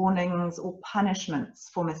 threats, warnings, or punishments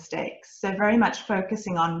for mistakes. So very much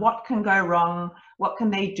focusing on what can go wrong, what can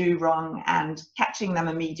they do wrong, and catching them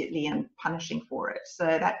immediately and punishing for it. So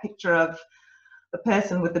that picture of the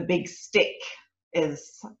person with the big stick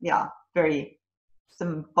is, yeah, very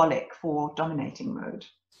symbolic for dominating mode.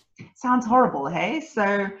 Sounds horrible, hey?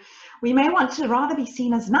 So we may want to rather be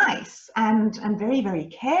seen as nice and very, very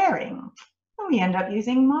caring. We end up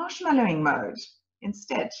using marshmallowing mode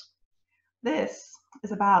instead. This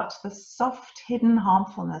is about the soft hidden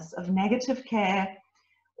harmfulness of negative care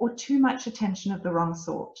or too much attention of the wrong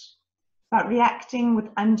sort. About reacting with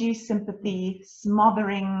undue sympathy,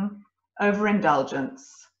 smothering, overindulgence.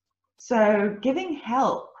 So giving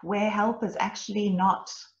help where help is actually not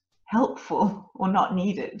helpful or not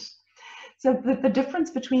needed. So the difference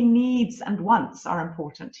between needs and wants are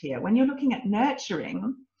important here. When you're looking at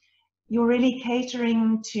nurturing, you're really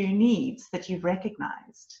catering to needs that you've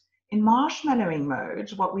recognized. In marshmallowing mode,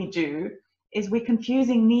 what we do is we're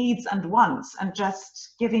confusing needs and wants and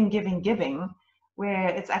just giving, where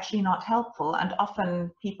it's actually not helpful, and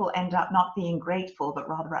often people end up not being grateful but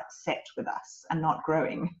rather upset with us and not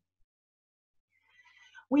growing.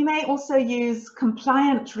 We may also use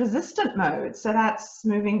compliant resistant mode, so that's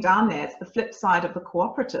moving down there, it's the flip side of the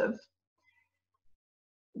cooperative.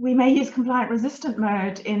 We may use compliant resistant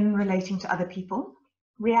mode in relating to other people,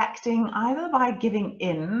 reacting either by giving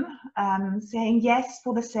in, saying yes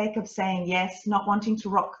for the sake of saying yes, not wanting to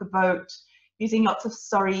rock the boat, using lots of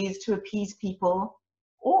sorries to appease people,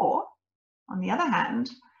 or, on the other hand,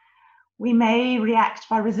 we may react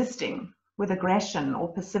by resisting with aggression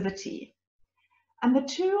or passivity. And the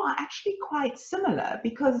two are actually quite similar,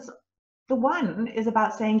 because the one is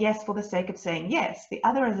about saying yes for the sake of saying yes. The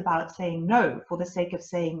other is about saying no for the sake of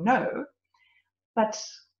saying no. But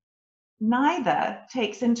neither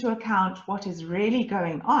takes into account what is really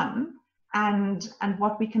going on and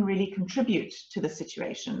what we can really contribute to the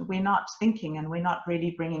situation. We're not thinking and we're not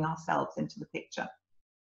really bringing ourselves into the picture.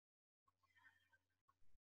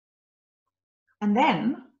 And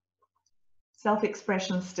then,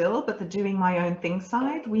 self-expression still, but the doing my own thing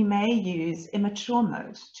side, we may use immature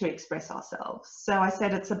mode to express ourselves. So I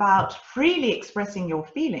said it's about freely expressing your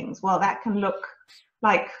feelings. Well, that can look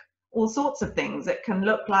like all sorts of things. It can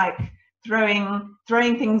look like throwing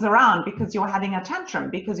things around because you're having a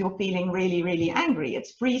tantrum, because you're feeling really, really angry.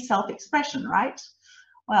 It's free self-expression, right?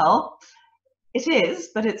 Well, it is,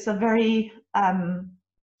 but it's a very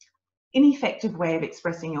ineffective way of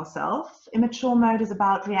expressing yourself. Immature mode is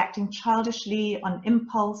about reacting childishly on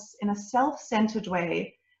impulse in a self-centered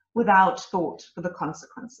way without thought for the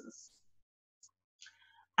consequences.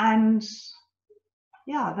 And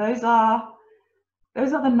yeah, those are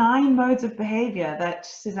the 9 modes of behavior that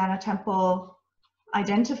Susanna Temple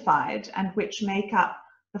identified and which make up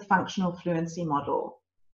the functional fluency model.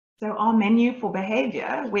 So our menu for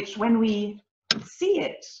behavior, which when we see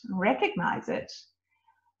it, recognize it,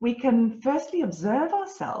 we can firstly observe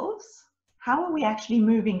ourselves. How are we actually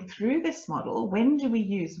moving through this model? When do we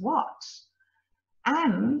use what?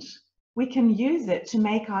 And we can use it to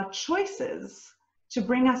make our choices, to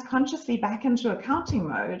bring us consciously back into accounting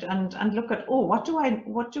mode and look at, oh, what do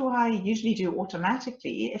I usually do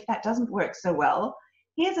automatically? If that doesn't work so well,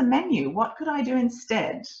 here's a menu. What could I do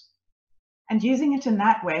instead? And using it in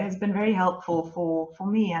that way has been very helpful for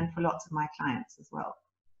me and for lots of my clients as well.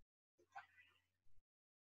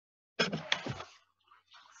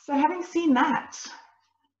 So having seen that,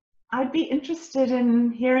 I'd be interested in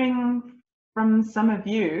hearing from some of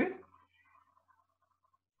you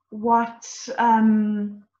what are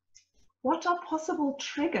possible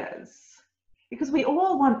triggers? Because we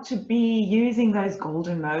all want to be using those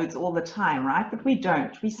golden modes all the time, right? But we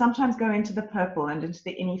don't. We sometimes go into the purple and into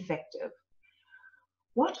the ineffective.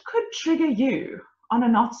 What could trigger you on a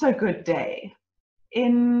not so good day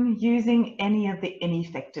in using any of the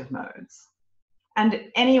ineffective modes?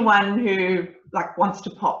 And anyone who wants to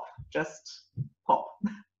pop, just pop.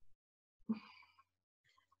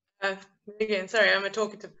 Again, sorry, I'm a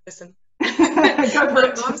talkative person.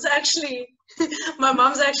 My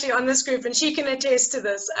mom's actually on this group and she can attest to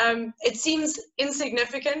this. It seems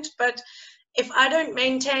insignificant, but if I don't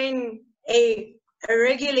maintain a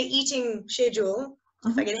regular eating schedule,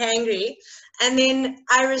 if I get hangry, and then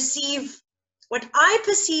I receive what I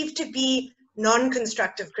perceive to be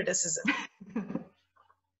non-constructive criticism.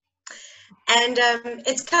 And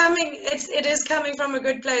it is coming from a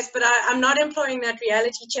good place, but I'm not employing that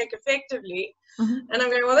reality check effectively. And I'm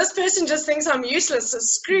going, well, this person just thinks I'm useless, so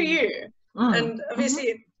screw you. And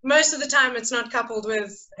obviously, most of the time it's coupled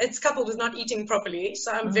with not eating properly.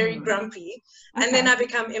 So I'm very grumpy. Okay. And then I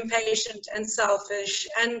become impatient and selfish.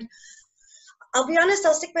 And I'll be honest,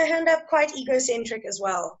 I'll stick my hand up, quite egocentric as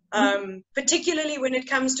well. Particularly when it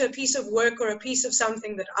comes to a piece of work or a piece of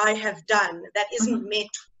something that I have done that isn't met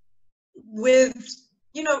with,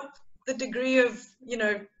 the degree of,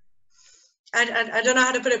 I don't know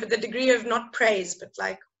how to put it, but the degree of not praise, but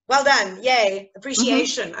well done, yay,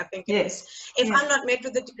 appreciation, I think it is. If I'm not met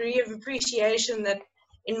with the degree of appreciation that,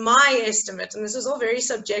 in my estimate, and this is all very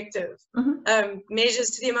subjective, measures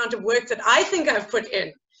to the amount of work that I think I've put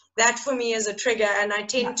in, that for me is a trigger, and I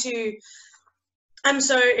tend to I'm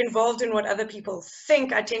so involved in what other people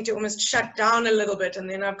think, I tend to almost shut down a little bit, and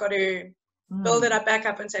then I've got to build it up back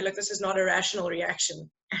up and say, look, this is not a rational reaction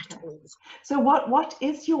at all. So what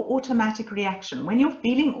is your automatic reaction when you're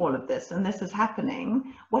feeling all of this and this is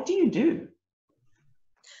happening? What do you do?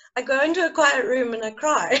 I go into a quiet room and I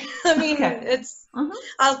cry. I mean, it's,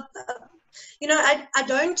 I'll, you know, I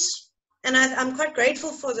don't, and I'm quite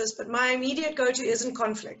grateful for this, but my immediate go-to isn't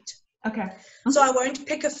conflict. Okay. So I won't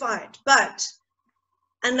pick a fight. But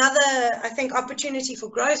another, I think, opportunity for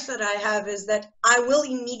growth that I have is that I will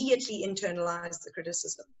immediately internalize the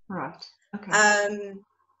criticism. Right. Okay.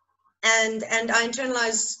 And I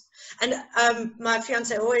internalize, and my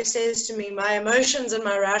fiance always says to me, my emotions and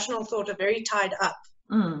my rational thought are very tied up.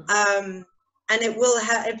 And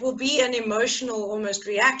it will be an emotional almost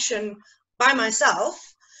reaction by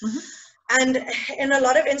myself. And in a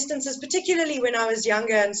lot of instances, particularly when I was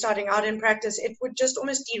younger and starting out in practice, it would just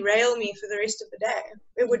almost derail me for the rest of the day.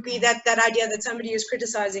 It would be that idea that somebody is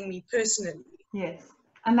criticizing me personally. Yes.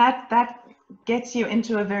 And that gets you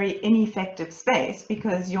into a very ineffective space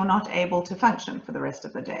because you're not able to function for the rest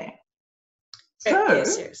of the day. So,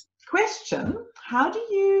 yes. Question, how do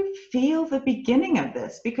you feel the beginning of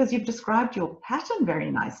this? Because you've described your pattern very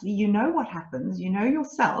nicely. You know what happens, you know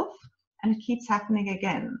yourself, and it keeps happening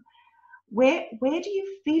again. Where do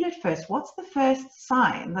you feel it first? What's the first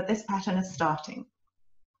sign that this pattern is starting?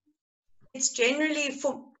 It's generally,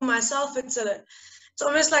 for myself, it's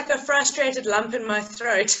almost like a frustrated lump in my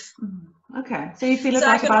throat. Okay, so you feel it so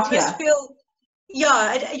right I can about almost here. feel,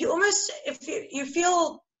 yeah, you almost, if you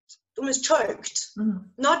feel almost choked,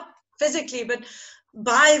 not physically, but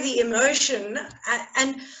by the emotion.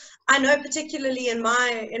 And I know particularly in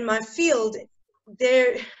my field,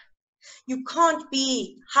 you can't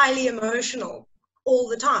be highly emotional all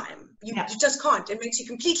the time. You just can't. It makes you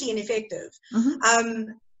completely ineffective.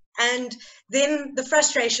 And then the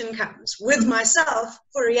frustration comes with myself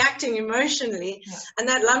for reacting emotionally. And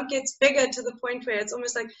that lump gets bigger to the point where it's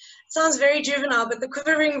almost like, it sounds very juvenile, but the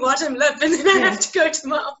quivering bottom lip, and then I have to go to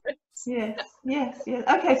my office. Yes.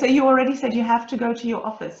 Okay, so you already said you have to go to your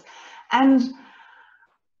office. And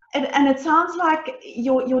it sounds like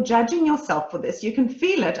you're judging yourself for this. You can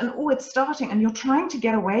feel it, and it's starting, and you're trying to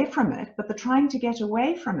get away from it, but the trying to get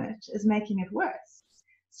away from it is making it worse.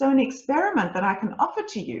 So an experiment that I can offer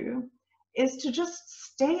to you is to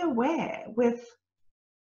just stay aware with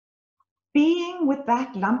being with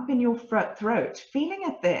that lump in your throat, feeling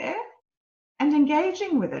it there, and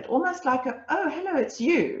engaging with it, almost like oh, hello, it's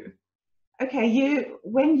you. Okay,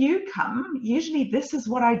 when you come, usually this is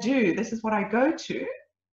what I do, this is what I go to.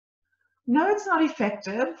 No, it's not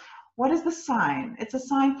effective. What is the sign? It's a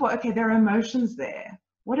sign for, okay, there are emotions there.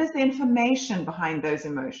 What is the information behind those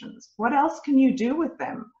emotions? What else can you do with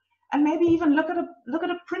them? And maybe even look at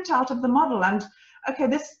a printout of the model and, okay,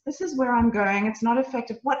 this is where I'm going. It's not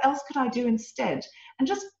effective. What else could I do instead? And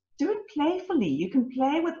just do it playfully. You can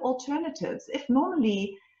play with alternatives. If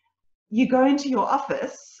normally you go into your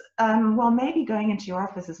office, well, maybe going into your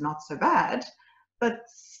office is not so bad, but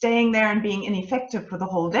staying there and being ineffective for the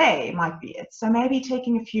whole day might be it. So maybe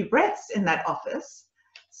taking a few breaths in that office,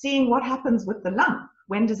 seeing what happens with the lump,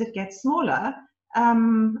 when does it get smaller,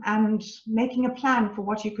 and making a plan for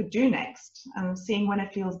what you could do next, and seeing when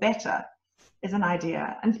it feels better is an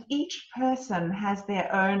idea. And each person has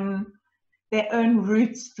their own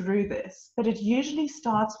routes through this, but it usually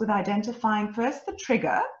starts with identifying first the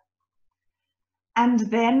trigger, and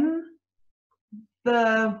then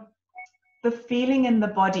the feeling in the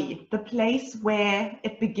body, the place where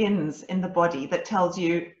it begins in the body that tells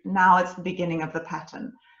you now it's the beginning of the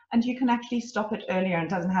pattern. And you can actually stop it earlier and it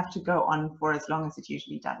doesn't have to go on for as long as it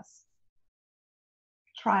usually does.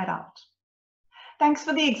 Try it out. Thanks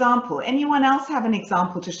for the example. Anyone else have an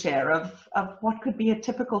example to share of what could be a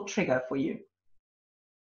typical trigger for you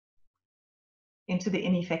into the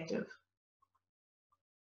ineffective?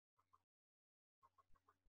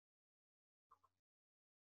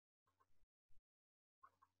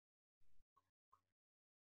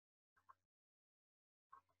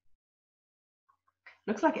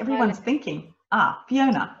 Looks like everyone's thinking.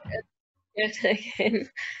 Fiona. Yes, again.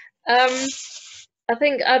 I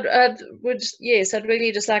think I'd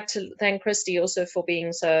really just like to thank Christy also for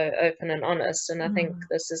being so open and honest. And I think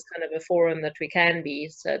this is kind of a forum that we can be.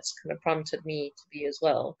 So it's kind of prompted me to be as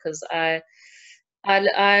well, because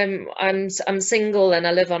I'm single and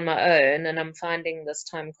I live on my own, and I'm finding this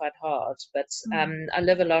time quite hard. But I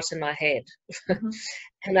live a lot in my head,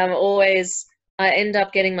 and I end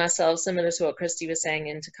up getting myself, similar to what Christy was saying,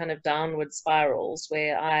 into kind of downward spirals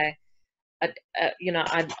where I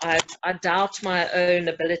doubt my own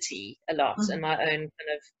ability a lot and my own kind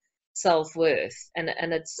of self-worth, and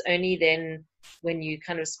it's only then when you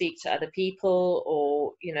kind of speak to other people,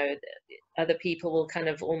 or other people will kind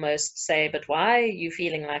of almost say, but why are you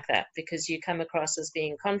feeling like that? Because you come across as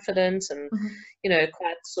being confident and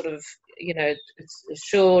quite sort of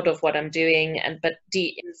assured of what I'm doing, but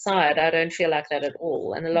deep inside I don't feel like that at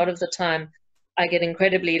all. And a lot of the time I get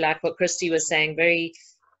incredibly, like what Christy was saying, very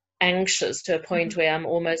anxious to a point where I'm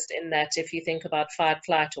almost in that, if you think about fight,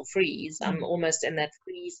 flight or freeze, I'm almost in that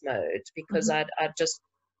freeze mode, because I just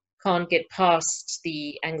can't get past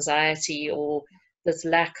the anxiety or this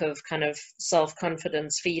lack of kind of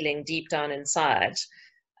self-confidence feeling deep down inside.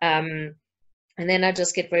 And then I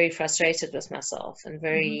just get very frustrated with myself, and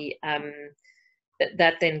very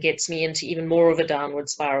that then gets me into even more of a downward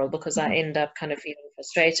spiral, because I end up kind of feeling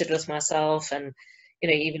frustrated with myself, and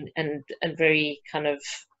even and very kind of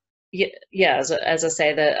as I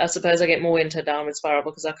say, that I suppose I get more into a downward spiral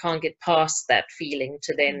because I can't get past that feeling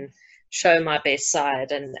to then show my best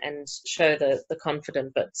side and show the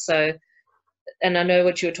confident bit. So, and I know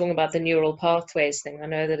what you were talking about, the neural pathways thing. I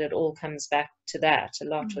know that it all comes back to that a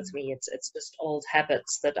lot with me. It's just old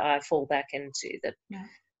habits that I fall back into, that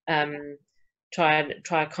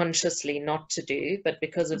try consciously not to do, but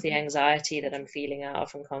because of the anxiety that I'm feeling, I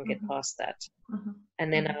often can't get past that.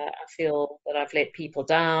 And then I feel that I've let people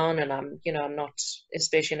down, and I'm not,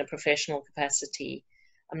 especially in a professional capacity,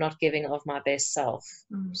 I'm not giving of my best self.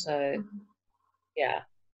 So yeah,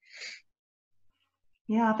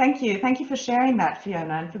 thank you for sharing that,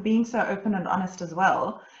 Fiona, and for being so open and honest as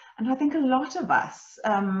well. And I think a lot of us,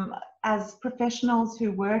 as professionals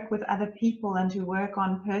who work with other people and who work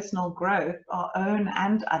on personal growth, our own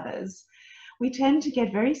and others, we tend to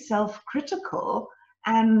get very self-critical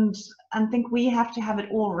and think we have to have it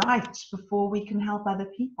all right before we can help other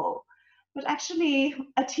people. But actually,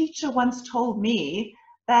 a teacher once told me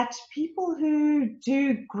that people who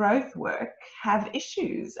do growth work have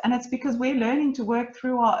issues, and it's because we're learning to work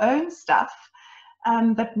through our own stuff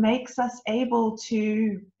that makes us able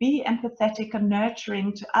to be empathetic and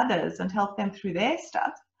nurturing to others and help them through their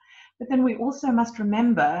stuff. But then we also must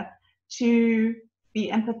remember to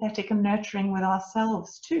be empathetic and nurturing with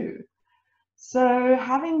ourselves too. So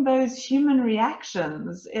having those human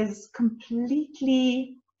reactions is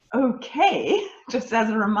completely okay, just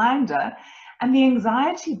as a reminder. And the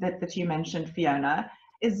anxiety bit that you mentioned, Fiona,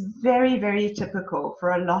 is very, very typical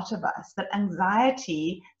for a lot of us, that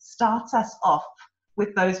anxiety starts us off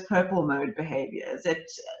with those purple mode behaviors.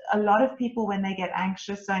 A lot of people, when they get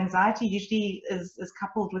anxious, so anxiety usually is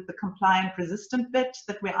coupled with the compliant resistant bit,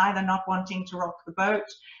 that we're either not wanting to rock the boat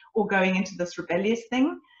or going into this rebellious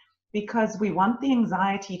thing, because we want the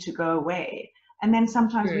anxiety to go away. And then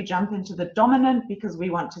sometimes we jump into the dominant because we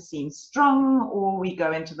want to seem strong, or we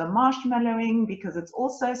go into the marshmallowing because it's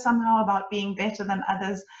also somehow about being better than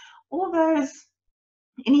others. All those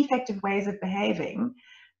ineffective ways of behaving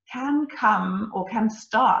can come or can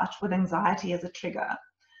start with anxiety as a trigger.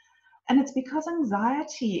 And it's because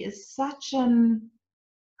anxiety is such an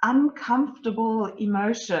uncomfortable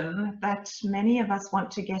emotion that many of us want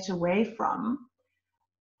to get away from.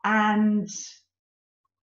 And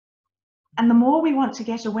the more we want to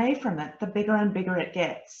get away from it, the bigger and bigger it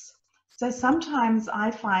gets. So sometimes I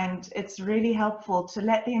find it's really helpful to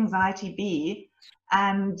let the anxiety be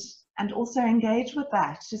and also engage with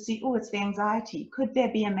that, to see, oh, it's the anxiety. Could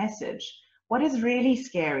there be a message? What is really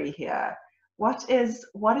scary here? What is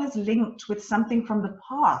linked with something from the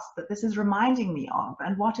past that this is reminding me of?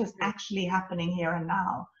 And what is actually happening here and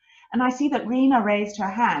now? And I see that Rena raised her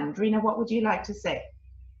hand. Rena, what would you like to say?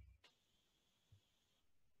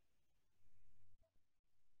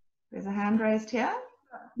 There's a hand raised here.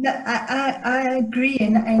 No, I agree,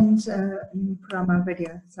 and put on my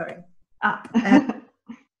video, sorry.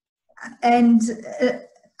 And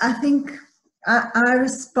I think I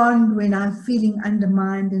respond when I'm feeling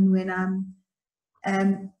undermined, and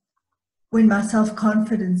when my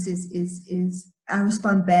self-confidence is I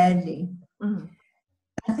respond badly.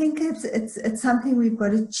 I think it's something we've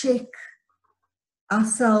got to check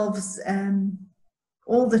ourselves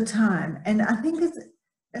all the time, and I think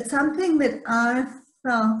it's something that I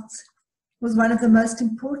felt was one of the most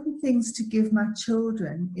important things to give my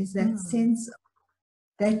children, is that sense,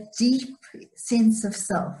 that deep sense of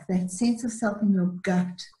self, that sense of self in your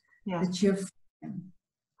gut, that you're feeling.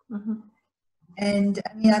 And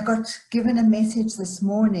I mean, I got given a message this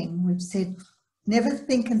morning which said, never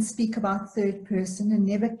think and speak about third person, and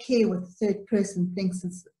never care what the third person thinks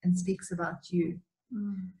and speaks about you.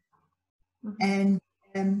 And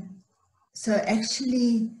so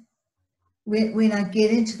actually, when I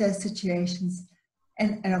get into those situations,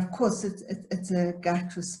 and of course it's a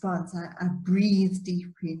gut response. I breathe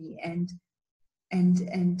deeply and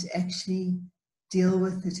actually deal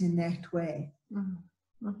with it in that way.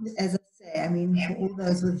 As I say, I mean, for all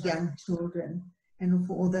those with young children and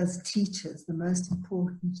for all those teachers, the most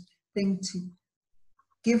important thing to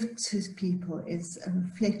give to people is a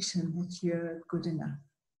reflection that you're good enough.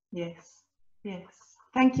 Yes, yes.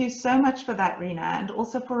 Thank you so much for that, Rena, and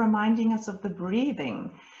also for reminding us of the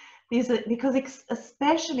breathing. Because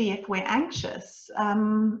especially if we're anxious,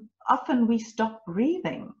 often we stop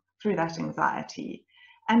breathing through that anxiety.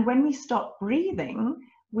 And when we stop breathing,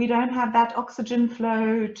 we don't have that oxygen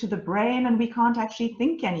flow to the brain and we can't actually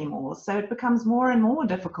think anymore. So it becomes more and more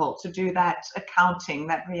difficult to do that accounting,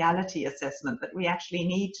 that reality assessment that we actually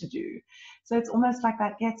need to do. So it's almost like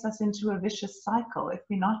that gets us into a vicious cycle if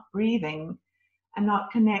we're not breathing and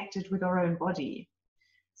not connected with our own body.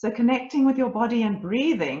 So connecting with your body and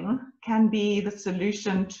breathing can be the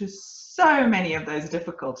solution to so many of those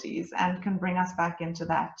difficulties and can bring us back into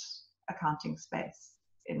that accounting space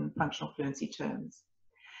in functional fluency terms.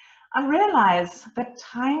 I realize that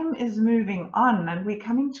time is moving on and we're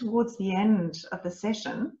coming towards the end of the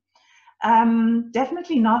session.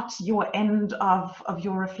 Definitely not your end of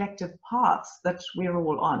your reflective paths that we're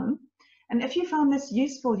all on. And if you found this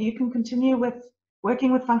useful, you can continue with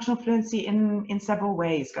working with functional fluency in several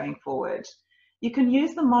ways going forward. You can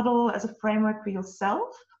use the model as a framework for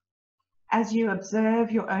yourself as you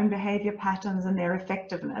observe your own behavior patterns and their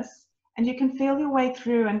effectiveness. And you can feel your way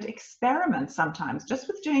through and experiment sometimes just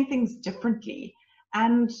with doing things differently.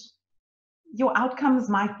 And your outcomes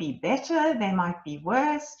might be better, they might be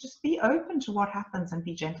worse. Just be open to what happens and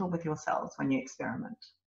be gentle with yourselves when you experiment.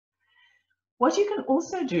 What you can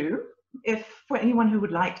also do, if for anyone who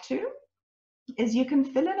would like to, is you can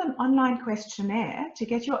fill in an online questionnaire to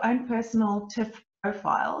get your own personal TIF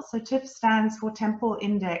profile. So TIF stands for Temple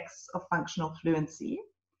Index of Functional Fluency.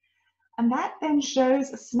 And that then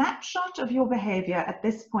shows a snapshot of your behavior at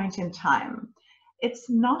this point in time. It's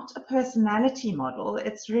not a personality model.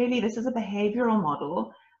 It's really, this is a behavioral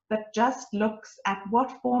model that just looks at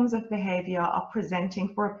what forms of behavior are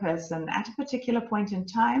presenting for a person at a particular point in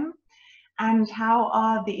time and how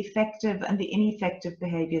are the effective and the ineffective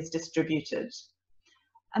behaviors distributed.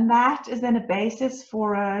 And that is then a basis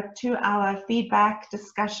for a 2-hour feedback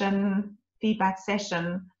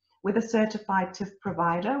session with a certified TIF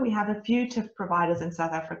provider. We have a few TIF providers in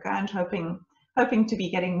South Africa and hoping to be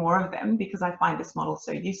getting more of them because I find this model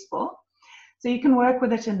so useful. So you can work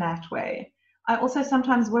with it in that way. I also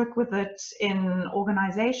sometimes work with it in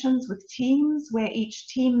organizations with teams where each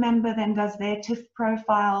team member then does their TIF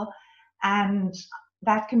profile, and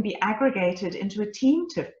that can be aggregated into a team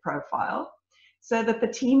TIF profile so that the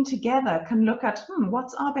team together can look at,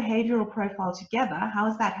 what's our behavioral profile together? How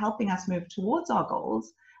is that helping us move towards our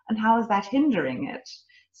goals? And how is that hindering it?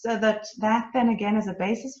 So that then again is a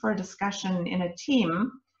basis for a discussion in a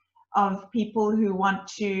team of people who want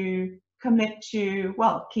to commit to,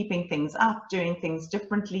 well, keeping things up, doing things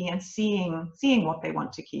differently, and seeing what they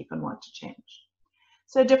want to keep and want to change.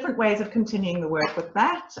 So different ways of continuing the work with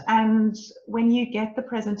that. And when you get the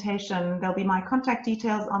presentation, there'll be my contact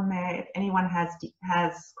details on there. If anyone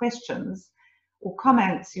has questions or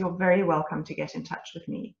comments, you're very welcome to get in touch with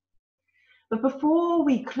me. But before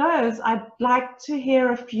we close, I'd like to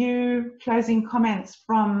hear a few closing comments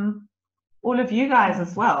from all of you guys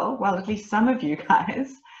as well, at least some of you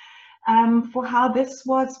guys, for how this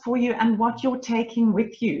was for you and what you're taking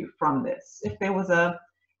with you from this. If there was a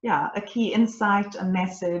key insight, a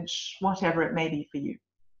message, whatever it may be for you.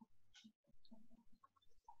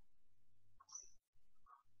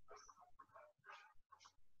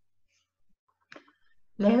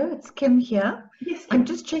 Layo, it's Kim here. Yes, I'm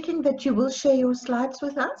just checking that you will share your slides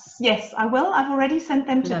with us. Yes, I will. I've already sent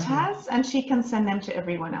them to Taz, and she can send them to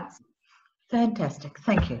everyone else. Fantastic.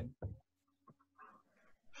 Thank you.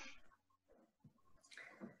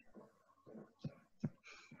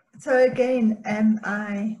 So again,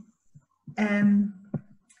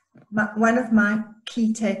 one of my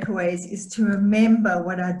key takeaways is to remember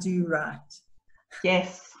what I do right.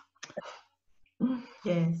 Yes.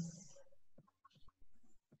 Yes.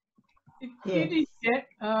 Yes.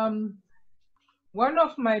 One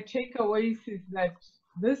of my takeaways is that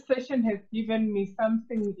this session has given me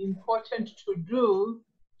something important to do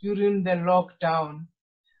during the lockdown.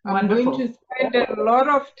 I'm going to spend a lot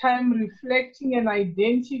of time reflecting and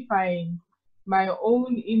identifying my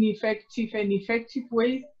own ineffective and effective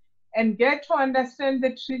ways and get to understand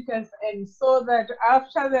the triggers, and so that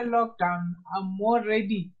after the lockdown, I'm more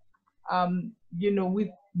ready, with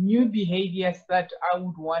new behaviors that I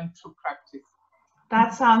would want to practice.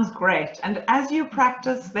 That sounds great. And as you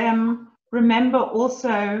practice them, remember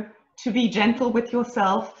also to be gentle with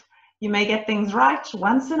yourself. You may get things right.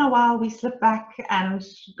 Once in a while, we slip back and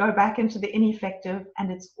go back into the ineffective,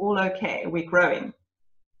 and it's all okay. We're growing.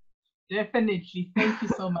 Definitely. Thank you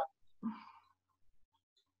so much.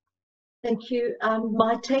 Thank you.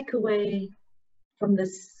 My takeaway from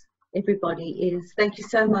this, everybody, is thank you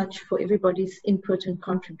so much for everybody's input and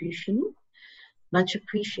contribution. Much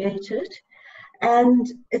appreciated. And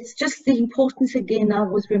it's just the importance, again, I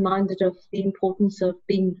was reminded of the importance of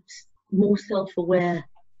being more self-aware.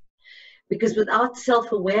 Because without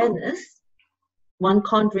self-awareness, one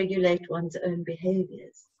can't regulate one's own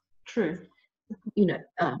behaviors. True. You know,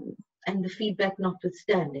 and the feedback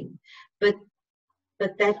notwithstanding. But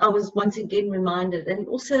that I was once again reminded, and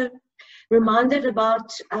also reminded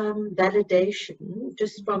about validation,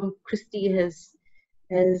 just from Christy has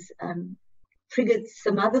triggered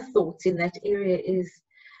some other thoughts in that area, is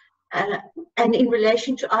and in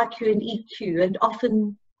relation to IQ and EQ, and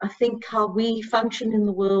often I think how we function in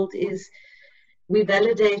the world is we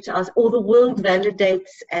validate us, or the world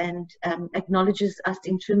validates and acknowledges us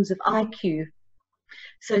in terms of IQ.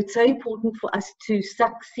 So it's so important for us to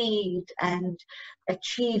succeed and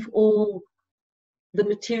achieve all the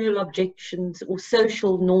material objections or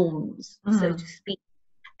social norms, so to speak,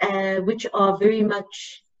 which are very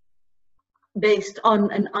much based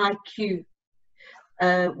on an IQ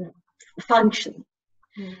function.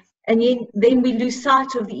 And then we lose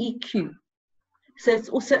sight of the EQ. So it's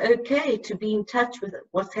also okay to be in touch with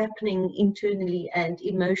what's happening internally, and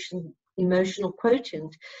emotional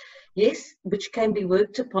quotient, yes, which can be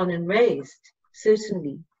worked upon and raised,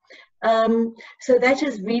 certainly. So that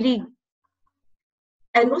is really,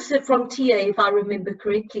 and also from TA, if I remember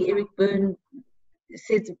correctly, Eric Byrne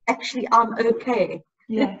said, actually, I'm okay.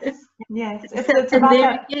 Yes, yes. It's about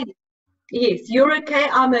that. Yes, you're okay,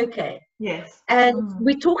 I'm okay. Yes. And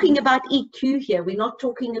we're talking about EQ here, we're not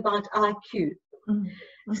talking about IQ.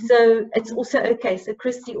 So it's also okay. So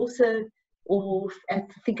Christy also, or I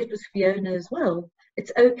think it was Fiona as well,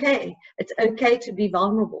 it's okay. It's okay to be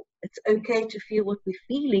vulnerable. It's okay to feel what we're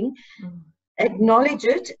feeling, acknowledge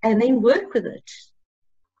it, and then work with it.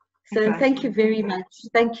 So thank you very much.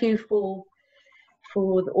 Thank you for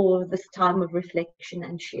all this time of reflection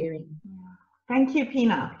and sharing. Thank you,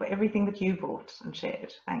 Pina, for everything that you brought and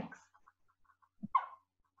shared. Thanks.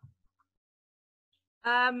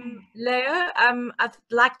 Layo, I'd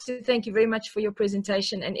like to thank you very much for your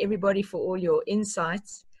presentation, and everybody for all your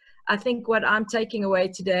insights. I think what I'm taking away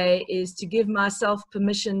today is to give myself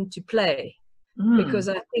permission to play, because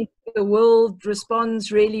I think the world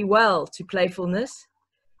responds really well to playfulness.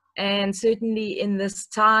 And certainly in this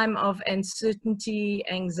time of uncertainty,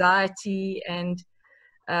 anxiety, and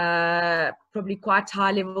probably quite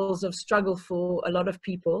high levels of struggle for a lot of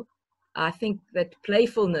people, I think that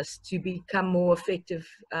playfulness to become more effective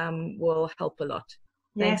will help a lot.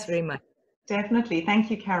 Thanks very much. Definitely.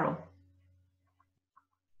 Thank you, Carol.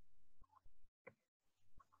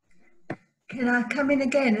 Can I come in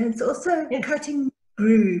again? And it's also cutting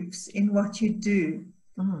grooves in what you do.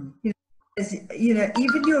 You know,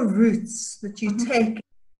 even your routes that you take every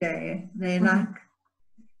day, they're like,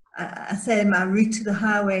 I say my route to the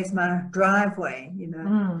highway is my driveway, you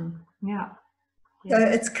know. So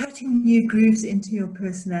it's cutting new grooves into your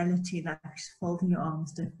personality, like folding your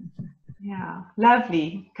arms differently. Yeah,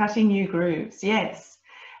 lovely. Cutting new grooves, yes.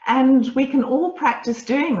 And we can all practice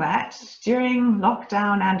doing that during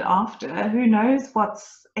lockdown and after. Who knows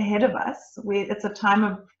what's ahead of us? It's a time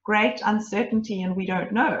of great uncertainty and we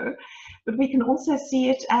don't know. But we can also see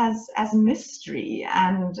it as mystery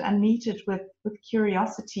and meet it with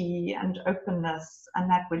curiosity and openness and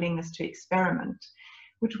that willingness to experiment,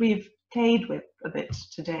 which we've played with a bit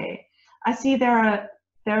today. I see there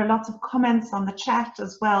are lots of comments on the chat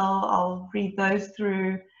as well. I'll read those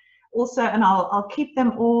through also, and I'll keep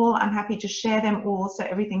them all. I'm happy to share them all, so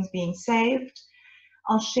everything's being saved.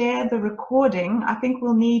 I'll share the recording. I think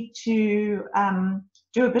we'll need to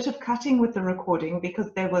do a bit of cutting with the recording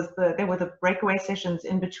because there were the breakaway sessions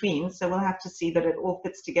in between, so we'll have to see that it all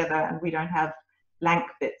fits together and we don't have blank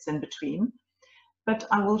bits in between. But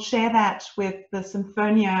I will share that with the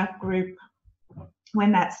Symphonia group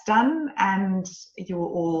when that's done, and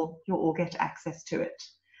you'll all get access to it.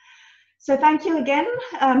 So thank you again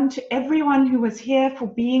to everyone who was here, for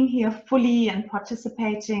being here fully and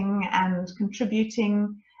participating and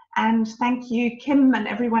contributing. And thank you, Kim, and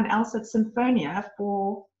everyone else at Symphonia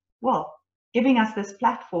for, well, giving us this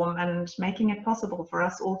platform and making it possible for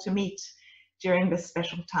us all to meet during this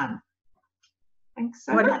special time. Thanks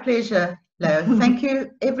so much. What a pleasure, Layo. Thank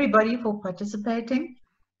you, everybody, for participating.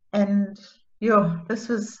 And Yeah, this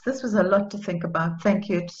was a lot to think about. Thank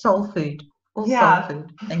you. Soul food. All Yeah. soul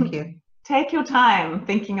food. Thank you. Take your time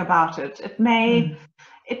thinking about it. It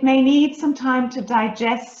may need some time to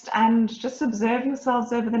digest, and just observe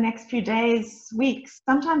yourselves over the next few days, weeks.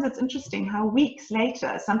 Sometimes it's interesting how weeks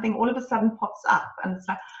later something all of a sudden pops up and it's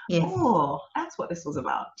like, oh, that's what this was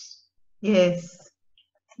about. Yes.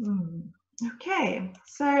 Okay,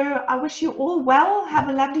 so I wish you all well. Have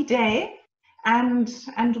a lovely day and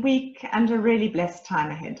week, and a really blessed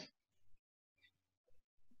time ahead.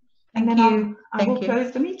 And then I will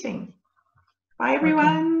close the meeting. Bye,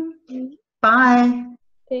 everyone. Okay. Bye.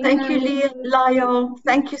 Thank you, Layo.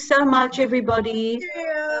 Thank you so much, everybody.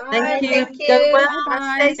 Thank you. Thank you. Go well.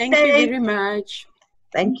 Bye. Stay Thank safe. you very much.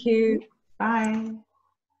 Thank you. Bye.